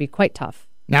because they can be quite tough.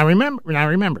 Now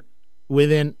remember,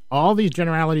 within all these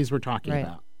generalities we're talking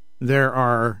about, there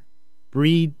are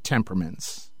breed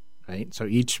temperaments, right? So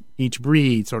each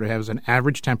breed sort of has an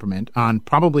average temperament on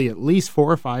probably at least 4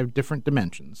 or 5 different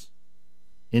dimensions,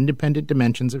 independent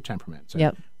dimensions of temperament.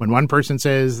 So when one person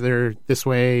says they're this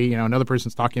way, another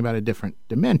person's talking about a different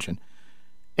dimension.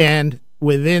 And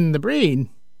within the breed,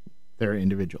 there are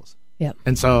individuals. Yep.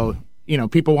 And so,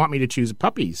 people want me to choose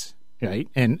puppies, right?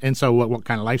 And so what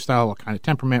kind of lifestyle, what kind of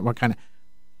temperament,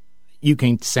 you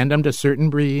can send them to certain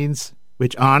breeds,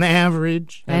 which on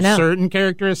average have certain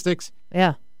characteristics.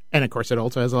 Yeah. And of course, it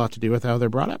also has a lot to do with how they're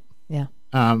brought up. Yeah.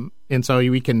 And so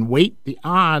we can weight the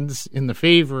odds in the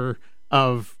favor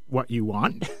of what you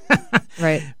want.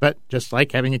 Right. But just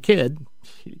like having a kid,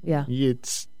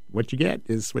 it's what you get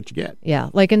is what you get. Yeah.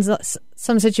 Like in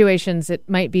some situations, it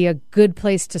might be a good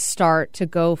place to start to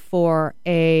go for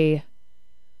a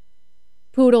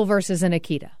poodle versus an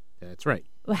Akita. That's right.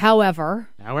 However,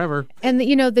 and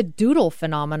the doodle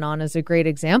phenomenon is a great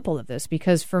example of this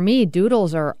because for me,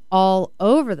 doodles are all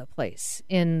over the place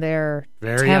in their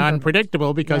very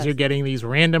unpredictable because you're getting these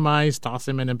randomized, toss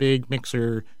them in a big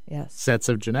mixer sets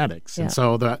of genetics, and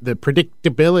so the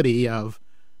predictability of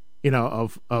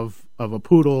a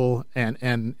poodle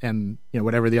and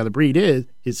whatever the other breed is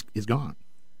gone.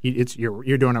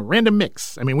 You're doing a random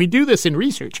mix. I mean, we do this in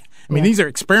research. I mean, these are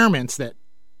experiments that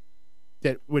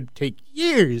would take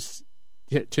years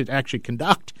to actually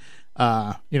conduct,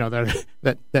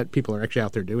 that people are actually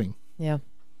out there doing. Yeah.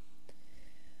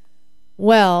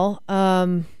 Well,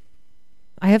 I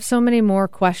have so many more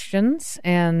questions,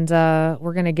 and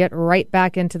we're going to get right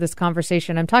back into this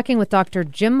conversation. I'm talking with Dr.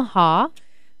 Jim Ha,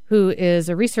 who is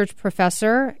a research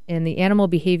professor in the Animal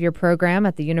Behavior Program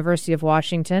at the University of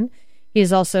Washington. He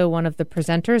is also one of the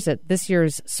presenters at this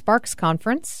year's Sparks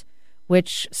Conference,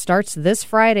 which starts this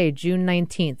Friday, June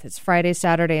 19th. It's Friday,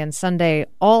 Saturday, and Sunday,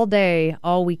 all day,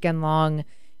 all weekend long.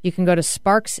 You can go to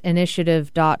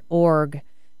sparksinitiative.org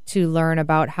to learn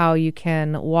about how you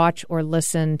can watch or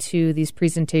listen to these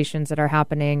presentations that are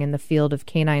happening in the field of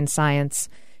canine science.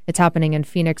 It's happening in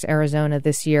Phoenix, Arizona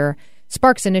this year.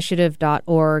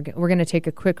 Sparksinitiative.org. We're going to take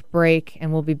a quick break,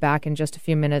 and we'll be back in just a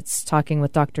few minutes talking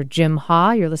with Dr. Jim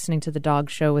Ha. You're listening to The Dog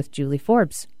Show with Julie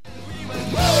Forbes.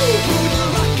 Whoa,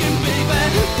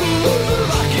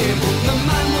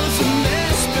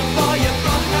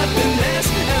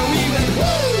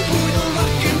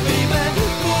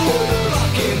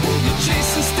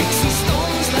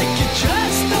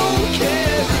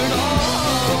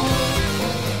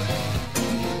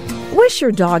 Wish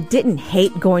your dog didn't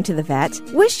hate going to the vet?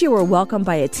 Wish you were welcomed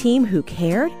by a team who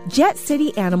cared? Jet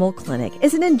City Animal Clinic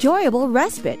is an enjoyable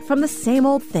respite from the same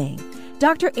old thing.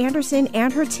 Dr. Anderson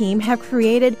and her team have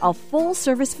created a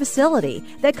full-service facility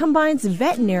that combines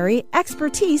veterinary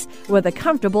expertise with a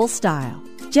comfortable style.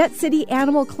 Jet City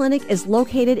Animal Clinic is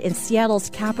located in Seattle's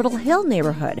Capitol Hill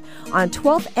neighborhood on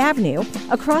 12th Avenue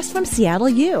across from Seattle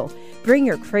U. Bring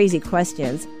your crazy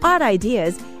questions, odd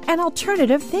ideas, and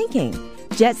alternative thinking.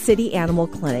 Jet City Animal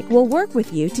Clinic will work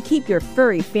with you to keep your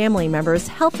furry family members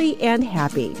healthy and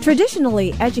happy.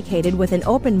 Traditionally educated with an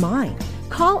open mind.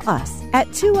 Call us at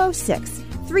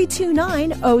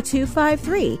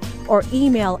 206-329-0253 or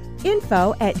email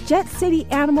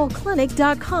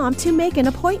info@jetcityanimalclinic.com to make an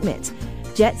appointment.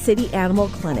 Jet City Animal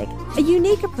Clinic, a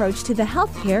unique approach to the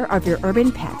health care of your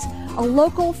urban pet, a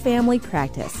local family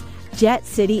practice.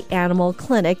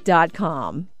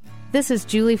 JetCityAnimalClinic.com. This is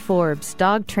Julie Forbes,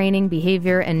 dog training,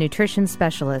 behavior, and nutrition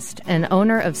specialist and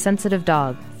owner of Sensitive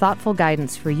Dog, thoughtful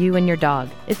guidance for you and your dog.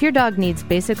 If your dog needs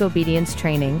basic obedience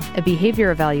training, a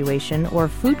behavior evaluation, or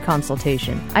food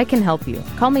consultation, I can help you.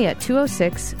 Call me at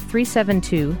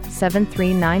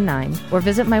 206-372-7399 or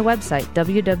visit my website,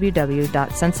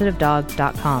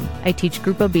 www.sensitivedog.com. I teach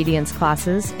group obedience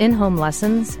classes, in-home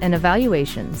lessons, and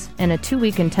evaluations, and a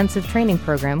 2-week intensive training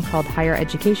program called Higher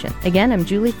Education. Again, I'm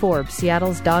Julie Forbes,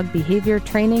 Seattle's dog behavior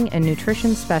training and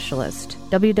nutrition specialist.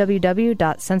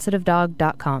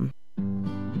 www.sensitivedog.com.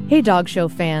 Hey Dog Show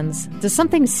fans, does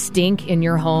something stink in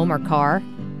your home or car?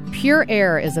 Pure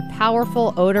Air is a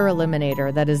powerful odor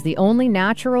eliminator that is the only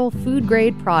natural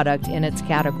food-grade product in its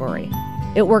category.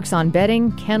 It works on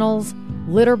bedding, kennels,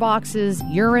 litter boxes,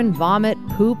 urine, vomit,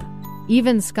 poop,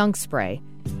 even skunk spray.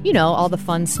 You know, all the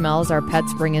fun smells our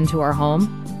pets bring into our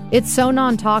home. It's so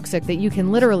non-toxic that you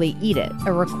can literally eat it,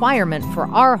 a requirement for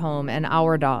our home and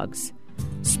our dogs.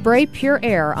 Spray Pure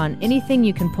Air on anything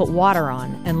you can put water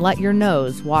on and let your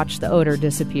nose watch the odor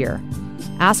disappear.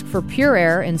 Ask for Pure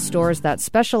Air in stores that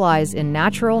specialize in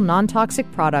natural,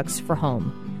 non-toxic products for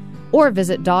home. Or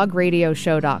visit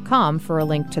dogradioshow.com for a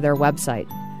link to their website.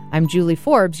 I'm Julie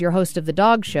Forbes, your host of The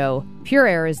Dog Show. Pure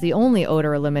Air is the only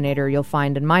odor eliminator you'll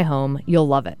find in my home. You'll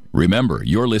love it. Remember,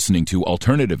 you're listening to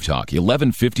Alternative Talk,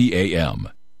 1150 AM.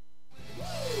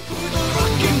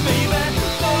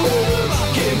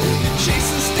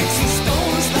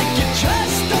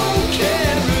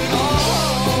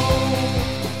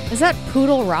 Is that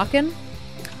Poodle Rockin'?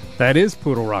 That is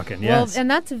Poodle Rockin', yes. Well,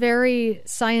 and that's very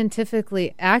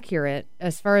scientifically accurate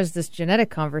as far as this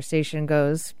genetic conversation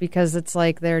goes, because it's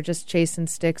like they're just chasing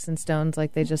sticks and stones,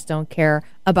 like they just don't care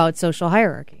about social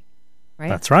hierarchy, right?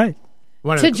 That's right.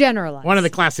 Generalize. One of the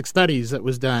classic studies that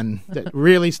was done that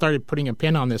really started putting a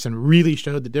pin on this and really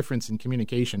showed the difference in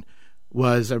communication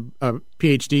was a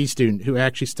PhD student who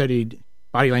actually studied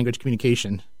body language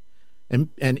communication and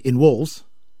in wolves.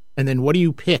 And then what do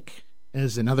you pick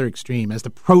as another extreme, as the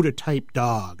prototype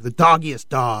dog, the doggiest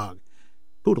dog?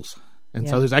 Poodles. And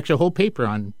so there's actually a whole paper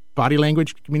on body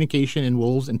language communication in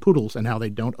wolves and poodles and how they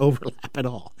don't overlap at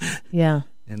all. Yeah.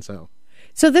 And so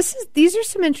these are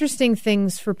some interesting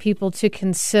things for people to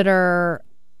consider.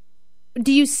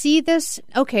 Do you see this?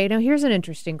 Okay, now here's an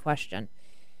interesting question.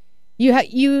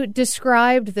 You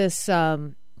described this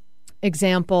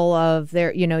example of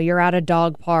you're at a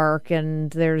dog park and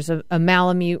there's a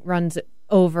Malamute runs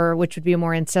over, which would be a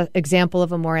more example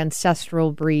of a more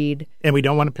ancestral breed. And we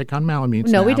don't want to pick on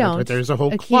Malamutes. No, now, we don't. But there's a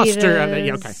whole cluster of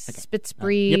it. Okay. Spitz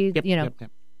breed,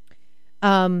 Yep.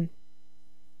 And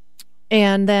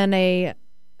then a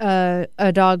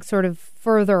dog sort of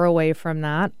further away from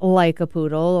that, like a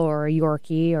poodle or a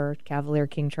Yorkie or Cavalier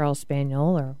King Charles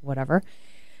Spaniel or whatever.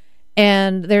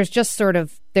 And there's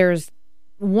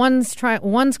one's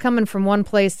coming from one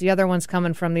place, the other one's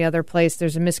coming from the other place.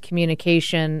 There's a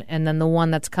miscommunication, and then the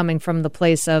one that's coming from the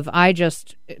place of, I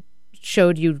just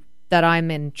showed you that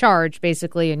I'm in charge,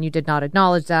 basically, and you did not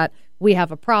acknowledge that. We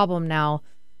have a problem now.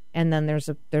 And then there's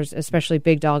especially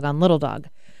big dog on little dog.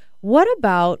 What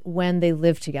about when they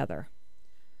live together?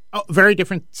 Oh, very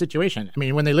different situation. I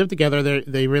mean, when they live together,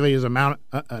 they really is an amount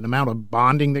of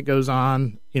bonding that goes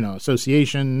on,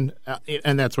 association,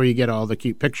 and that's where you get all the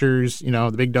cute pictures,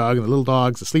 the big dog and the little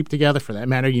dogs asleep together. For that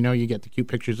matter, you get the cute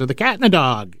pictures of the cat and the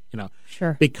dog,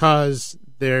 Sure. Because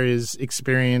there is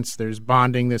experience, there's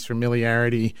bonding, there's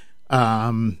familiarity,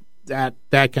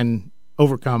 that can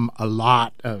overcome a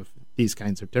lot of these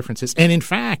kinds of differences. And in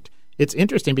fact, it's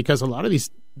interesting because a lot of these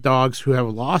dogs who have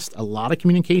lost a lot of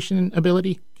communication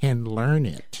ability can learn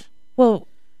it. Well,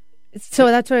 so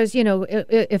that's what I was,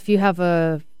 if you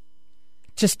have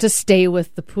just to stay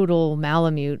with the poodle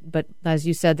Malamute, but as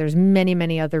you said, there's many,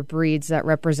 many other breeds that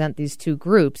represent these two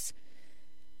groups.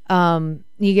 You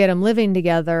get them living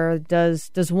together.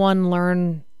 Does one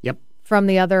learn from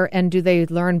the other, and do they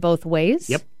learn both ways?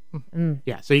 Yep.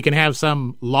 Yeah, so you can have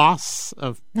some loss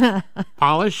of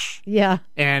polish. Yeah.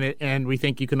 And we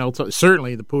think you can also,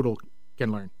 certainly the poodle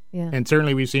can learn. Yeah. And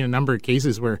certainly we've seen a number of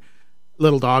cases where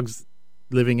little dogs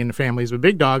living in families with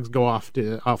big dogs go off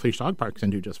to off-leash dog parks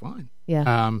and do just fine.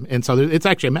 Yeah. And so it's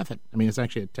actually a method. I mean, it's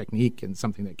actually a technique and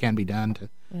something that can be done to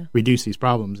reduce these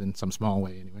problems in some small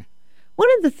way anyway. One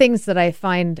of the things that I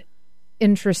find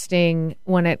interesting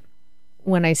when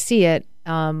I see it,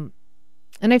 and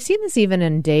I've seen this even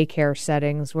in daycare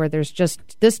settings where there's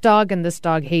just this dog and this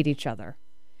dog hate each other.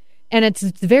 And it's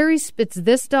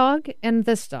this dog and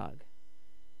this dog.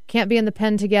 Can't be in the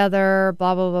pen together,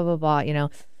 blah, blah, blah, blah, blah,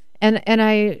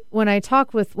 And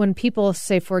when people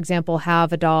say, for example,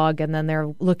 have a dog and then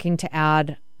they're looking to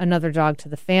add another dog to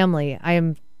the family,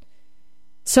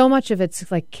 so much of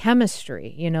it's like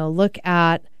chemistry, look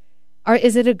at,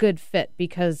 is it a good fit?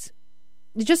 Because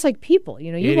just like people, do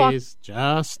you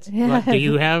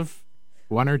have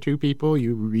one or two people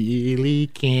you really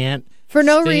can't for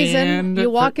no reason, you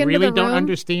walk into really the room, don't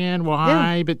understand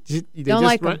why, but they don't just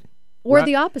like them. Or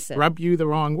the opposite. Rub you the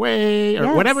wrong way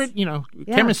or whatever,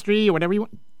 chemistry or whatever you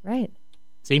want. Right.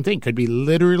 Same thing. Could be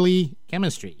literally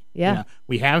chemistry. Yeah.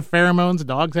 We have pheromones.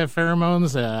 Dogs have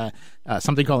pheromones.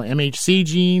 Something called MHC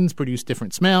genes produce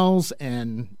different smells,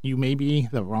 and you may be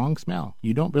the wrong smell.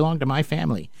 You don't belong to my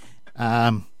family.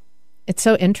 It's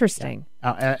so interesting.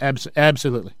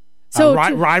 Absolutely. So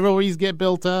rivalries get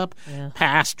built up,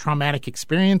 past traumatic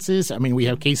experiences. I mean, we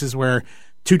have cases where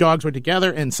two dogs were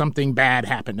together and something bad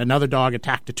happened. Another dog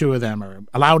attacked the two of them, or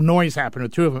a loud noise happened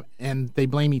with two of them, and they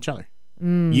blame each other.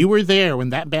 You were there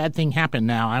when that bad thing happened.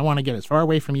 Now I want to get as far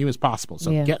away from you as possible,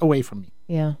 so get away from me.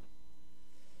 Yeah.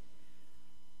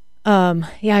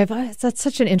 That's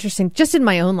such an interesting, just in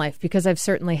my own life, because I've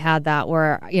certainly had that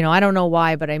where, I don't know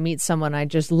why, but I meet someone, I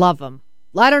just love them.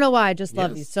 I don't know why, I just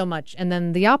love you so much. And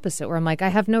then the opposite, where I'm like,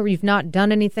 you've not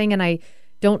done anything, and I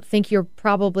don't think you're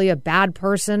probably a bad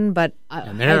person, but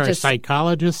and there are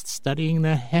psychologists studying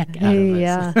the heck out of us.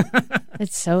 Yeah,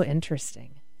 it's so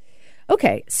interesting.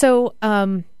 Okay, so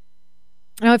now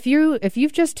if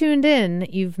you've just tuned in,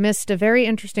 you've missed a very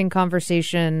interesting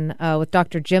conversation with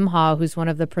Dr. Jim Ha, who's one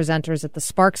of the presenters at the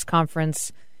Sparks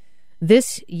Conference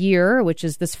this year, which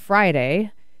is this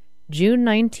Friday, June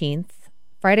 19th,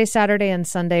 Friday, Saturday, and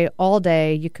Sunday, all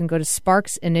day. You can go to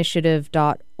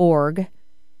sparksinitiative.org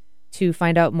to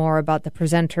find out more about the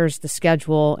presenters, the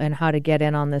schedule, and how to get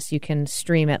in on this. You can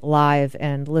stream it live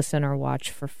and listen or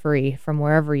watch for free from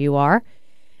wherever you are.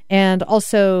 And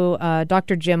also,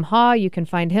 Dr. Jim Ha, you can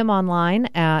find him online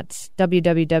at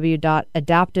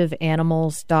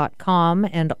www.adaptiveanimals.com,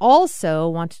 and also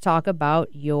want to talk about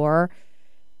your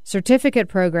certificate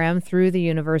program through the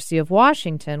University of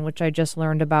Washington, which I just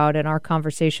learned about in our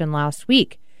conversation last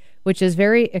week, which is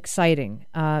very exciting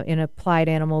in applied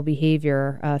animal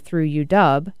behavior through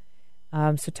UW.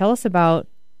 So tell us about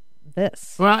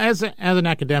this. Well, as an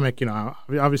academic,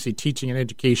 obviously teaching and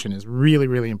education is really,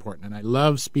 really important. And I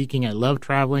love speaking. I love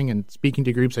traveling and speaking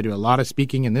to groups. I do a lot of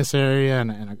speaking in this area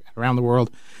and around the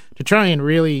world to try and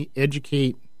really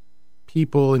educate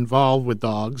people involved with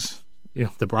dogs,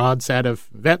 the broad set of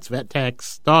vets, vet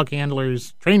techs, dog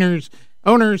handlers, trainers,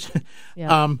 owners,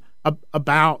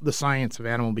 about the science of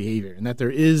animal behavior, and that there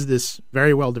is this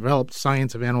very well-developed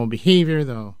science of animal behavior,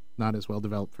 though not as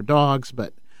well-developed for dogs,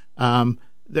 but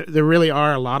there really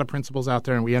are a lot of principles out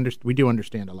there, and we do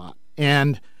understand a lot.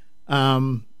 And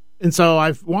so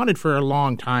I've wanted for a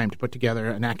long time to put together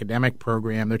an academic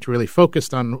program that's really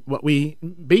focused on what we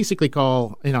basically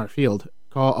call, in our field,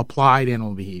 applied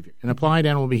animal behavior. And applied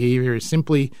animal behavior is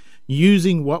simply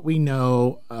using what we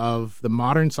know of the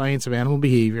modern science of animal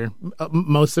behavior,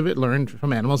 most of it learned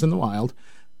from animals in the wild,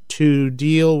 to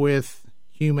deal with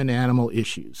human-animal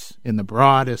issues in the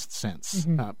broadest sense,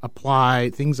 apply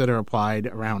things that are applied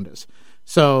around us.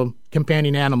 So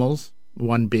companion animals,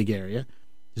 one big area,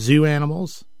 zoo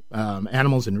animals,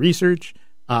 animals in research,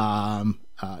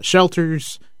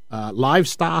 shelters,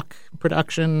 livestock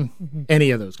production,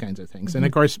 any of those kinds of things. And,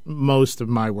 of course, most of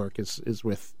my work is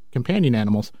with companion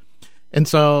animals. And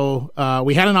so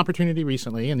we had an opportunity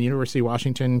recently, and the University of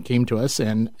Washington came to us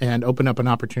and opened up an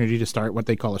opportunity to start what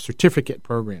they call a certificate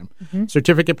program.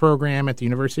 Certificate program at the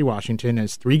University of Washington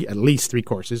is at least three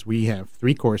courses. We have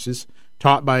three courses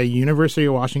taught by University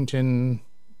of Washington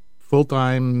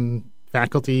full-time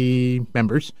faculty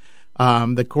members.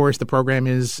 The program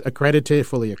is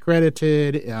fully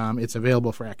accredited. It's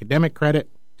available for academic credit,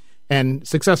 and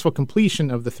successful completion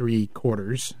of the 3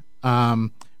 quarters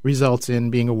results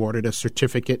in being awarded a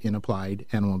certificate in applied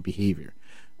animal behavior.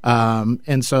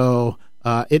 And so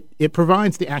it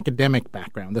provides the academic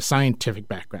background, the scientific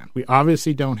background. We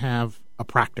obviously don't have a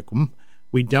practicum.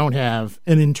 We don't have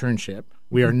an internship.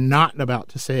 We are not about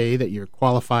to say that you're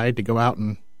qualified to go out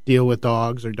and deal with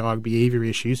dogs or dog behavior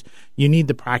issues. You need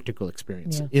the practical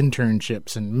experience,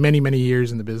 internships, and many, many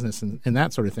years in the business and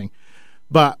that sort of thing.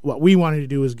 But what we wanted to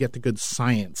do is get the good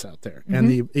science out there and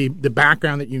the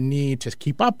background that you need to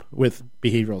keep up with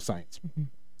behavioral science.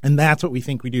 And that's what we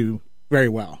think we do very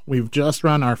well. We've just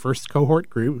run our first cohort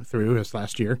through this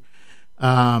last year.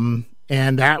 And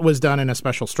that was done in a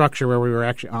special structure where we were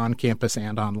actually on campus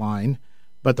and online.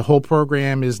 But the whole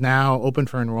program is now open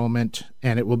for enrollment,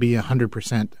 and it will be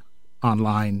 100%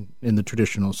 online in the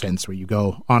traditional sense, where you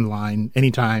go online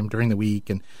anytime during the week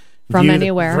and from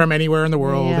anywhere in the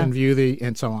world and view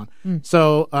and so on.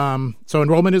 So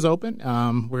enrollment is open.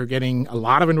 We're getting a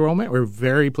lot of enrollment. We're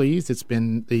very pleased.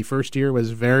 The first year was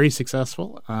very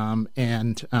successful,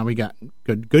 and we got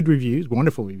good reviews,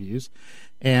 wonderful reviews.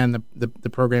 And the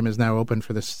program is now open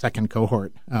for the second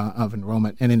cohort of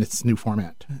enrollment and in its new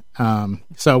format.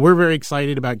 So we're very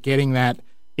excited about getting that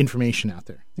information out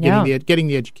there, getting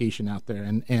the education out there.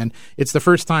 And it's the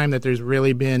first time that there's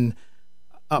really been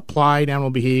applied animal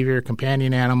behavior,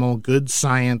 companion animal, good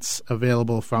science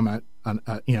available from an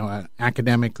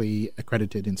academically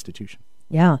accredited institution.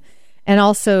 Yeah. And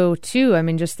also, too, I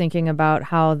mean, just thinking about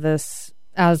how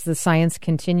as the science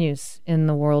continues in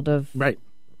the world of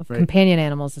companion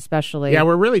animals especially. Yeah,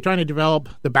 we're really trying to develop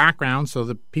the background so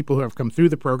the people who have come through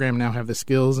the program now have the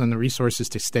skills and the resources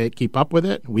to keep up with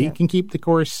it. We can keep the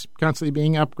course constantly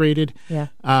being upgraded,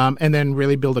 and then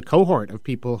really build a cohort of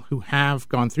people who have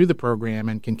gone through the program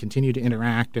and can continue to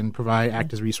interact and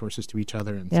act as resources to each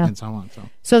other and so on.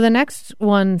 So the next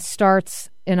one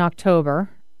starts in October.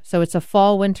 So it's a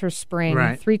fall, winter,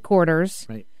 spring, 3 quarters.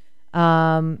 Right.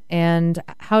 And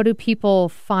how do people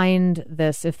find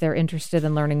this if they're interested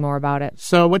in learning more about it?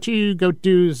 So what you go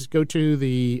to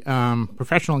the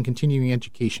Professional and Continuing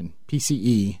Education,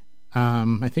 PCE.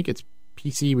 I think it's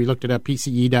PCE. We looked it up,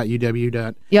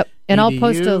 pce.uw.edu. Yep, and I'll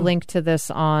post a link to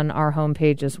this on our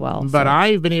homepage as well. But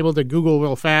I've been able to Google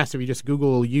real fast. If you just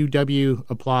Google UW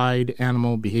Applied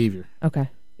Animal Behavior,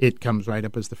 it comes right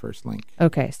up as the first link.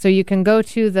 Okay, so you can go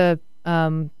to the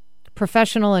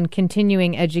Professional and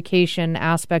Continuing Education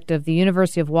aspect of the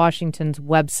University of Washington's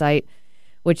website,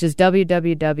 which is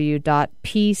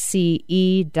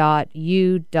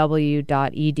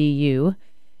www.pce.uw.edu.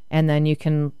 And then you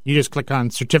just click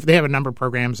on certificate. They have a number of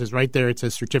programs. It's right there. It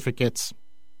says certificates.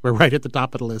 We're right at the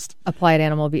top of the list. Applied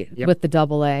Animal with the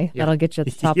double A. That'll get you at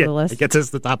the top of the list. It gets us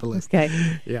to the top of the list.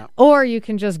 Okay. Yeah. Or you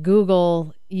can just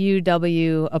Google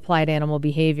UW Applied Animal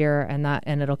Behavior,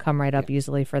 and it'll come right up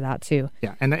easily for that too.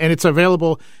 Yeah, and it's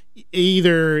available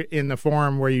either in the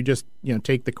form where you just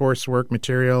take the coursework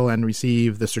material and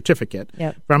receive the certificate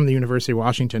from the University of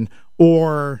Washington,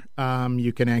 or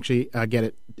you can actually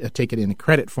take it in a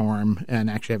credit form and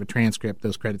actually have a transcript.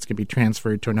 Those credits can be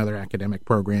transferred to another academic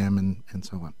program and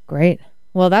so on. Great.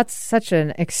 Well, that's such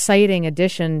an exciting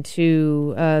addition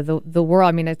to the world.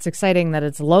 I mean, it's exciting that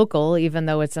it's local, even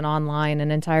though it's an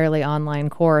entirely online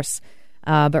course,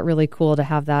 but really cool to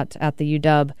have that at the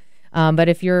UW. But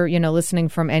if you're, listening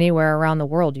from anywhere around the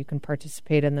world, you can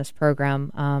participate in this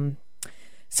program.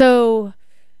 So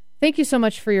thank you so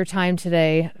much for your time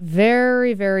today.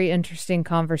 Very, very interesting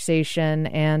conversation,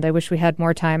 and I wish we had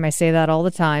more time. I say that all the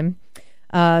time.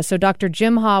 So Dr.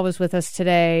 Jim Ha was with us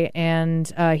today, and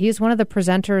he's one of the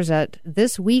presenters at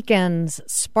this weekend's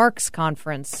Sparks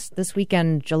Conference. This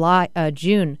weekend,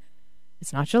 June.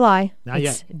 It's not July. Not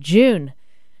yet. June.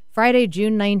 Friday,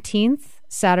 June 19th,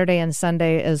 Saturday and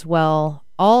Sunday as well.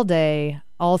 All day,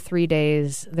 all 3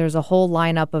 days. There's a whole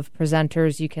lineup of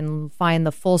presenters. You can find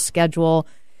the full schedule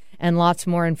and lots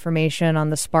more information on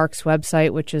the Sparks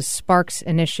website, which is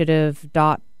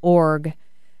sparksinitiative.org.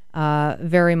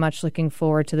 Very much looking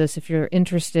forward to this. If you're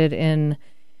interested in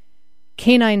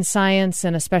canine science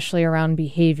and especially around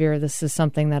behavior, this is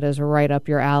something that is right up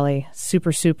your alley.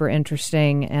 Super, super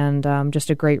interesting and just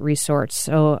a great resource.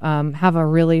 So have a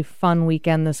really fun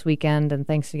weekend this weekend, and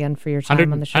thanks again for your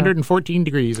time on the show. 114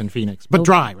 degrees in Phoenix, but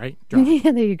dry, right? Dry.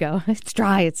 Yeah, there you go. It's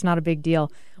dry. It's not a big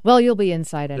deal. Well, you'll be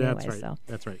inside anyway. That's right. So.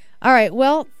 That's right. All right.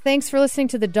 Well, thanks for listening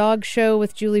to The Dog Show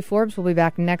with Julie Forbes. We'll be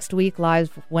back next week,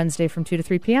 live Wednesday from 2 to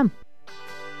 3 p.m.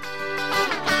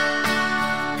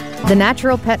 The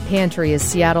Natural Pet Pantry is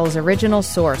Seattle's original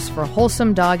source for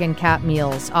wholesome dog and cat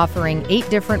meals, offering 8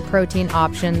 different protein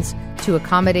options to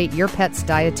accommodate your pet's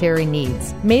dietary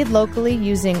needs. Made locally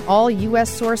using all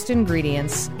U.S.-sourced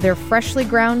ingredients, their freshly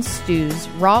ground stews,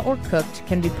 raw or cooked,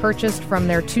 can be purchased from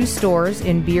their 2 stores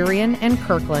in Burien and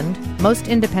Kirkland, most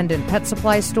independent pet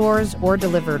supply stores, or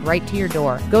delivered right to your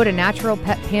door. Go to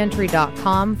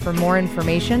naturalpetpantry.com for more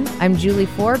information. I'm Julie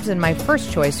Forbes, and my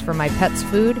first choice for my pet's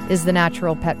food is the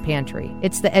Natural Pet Pantry.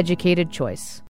 It's the educated choice.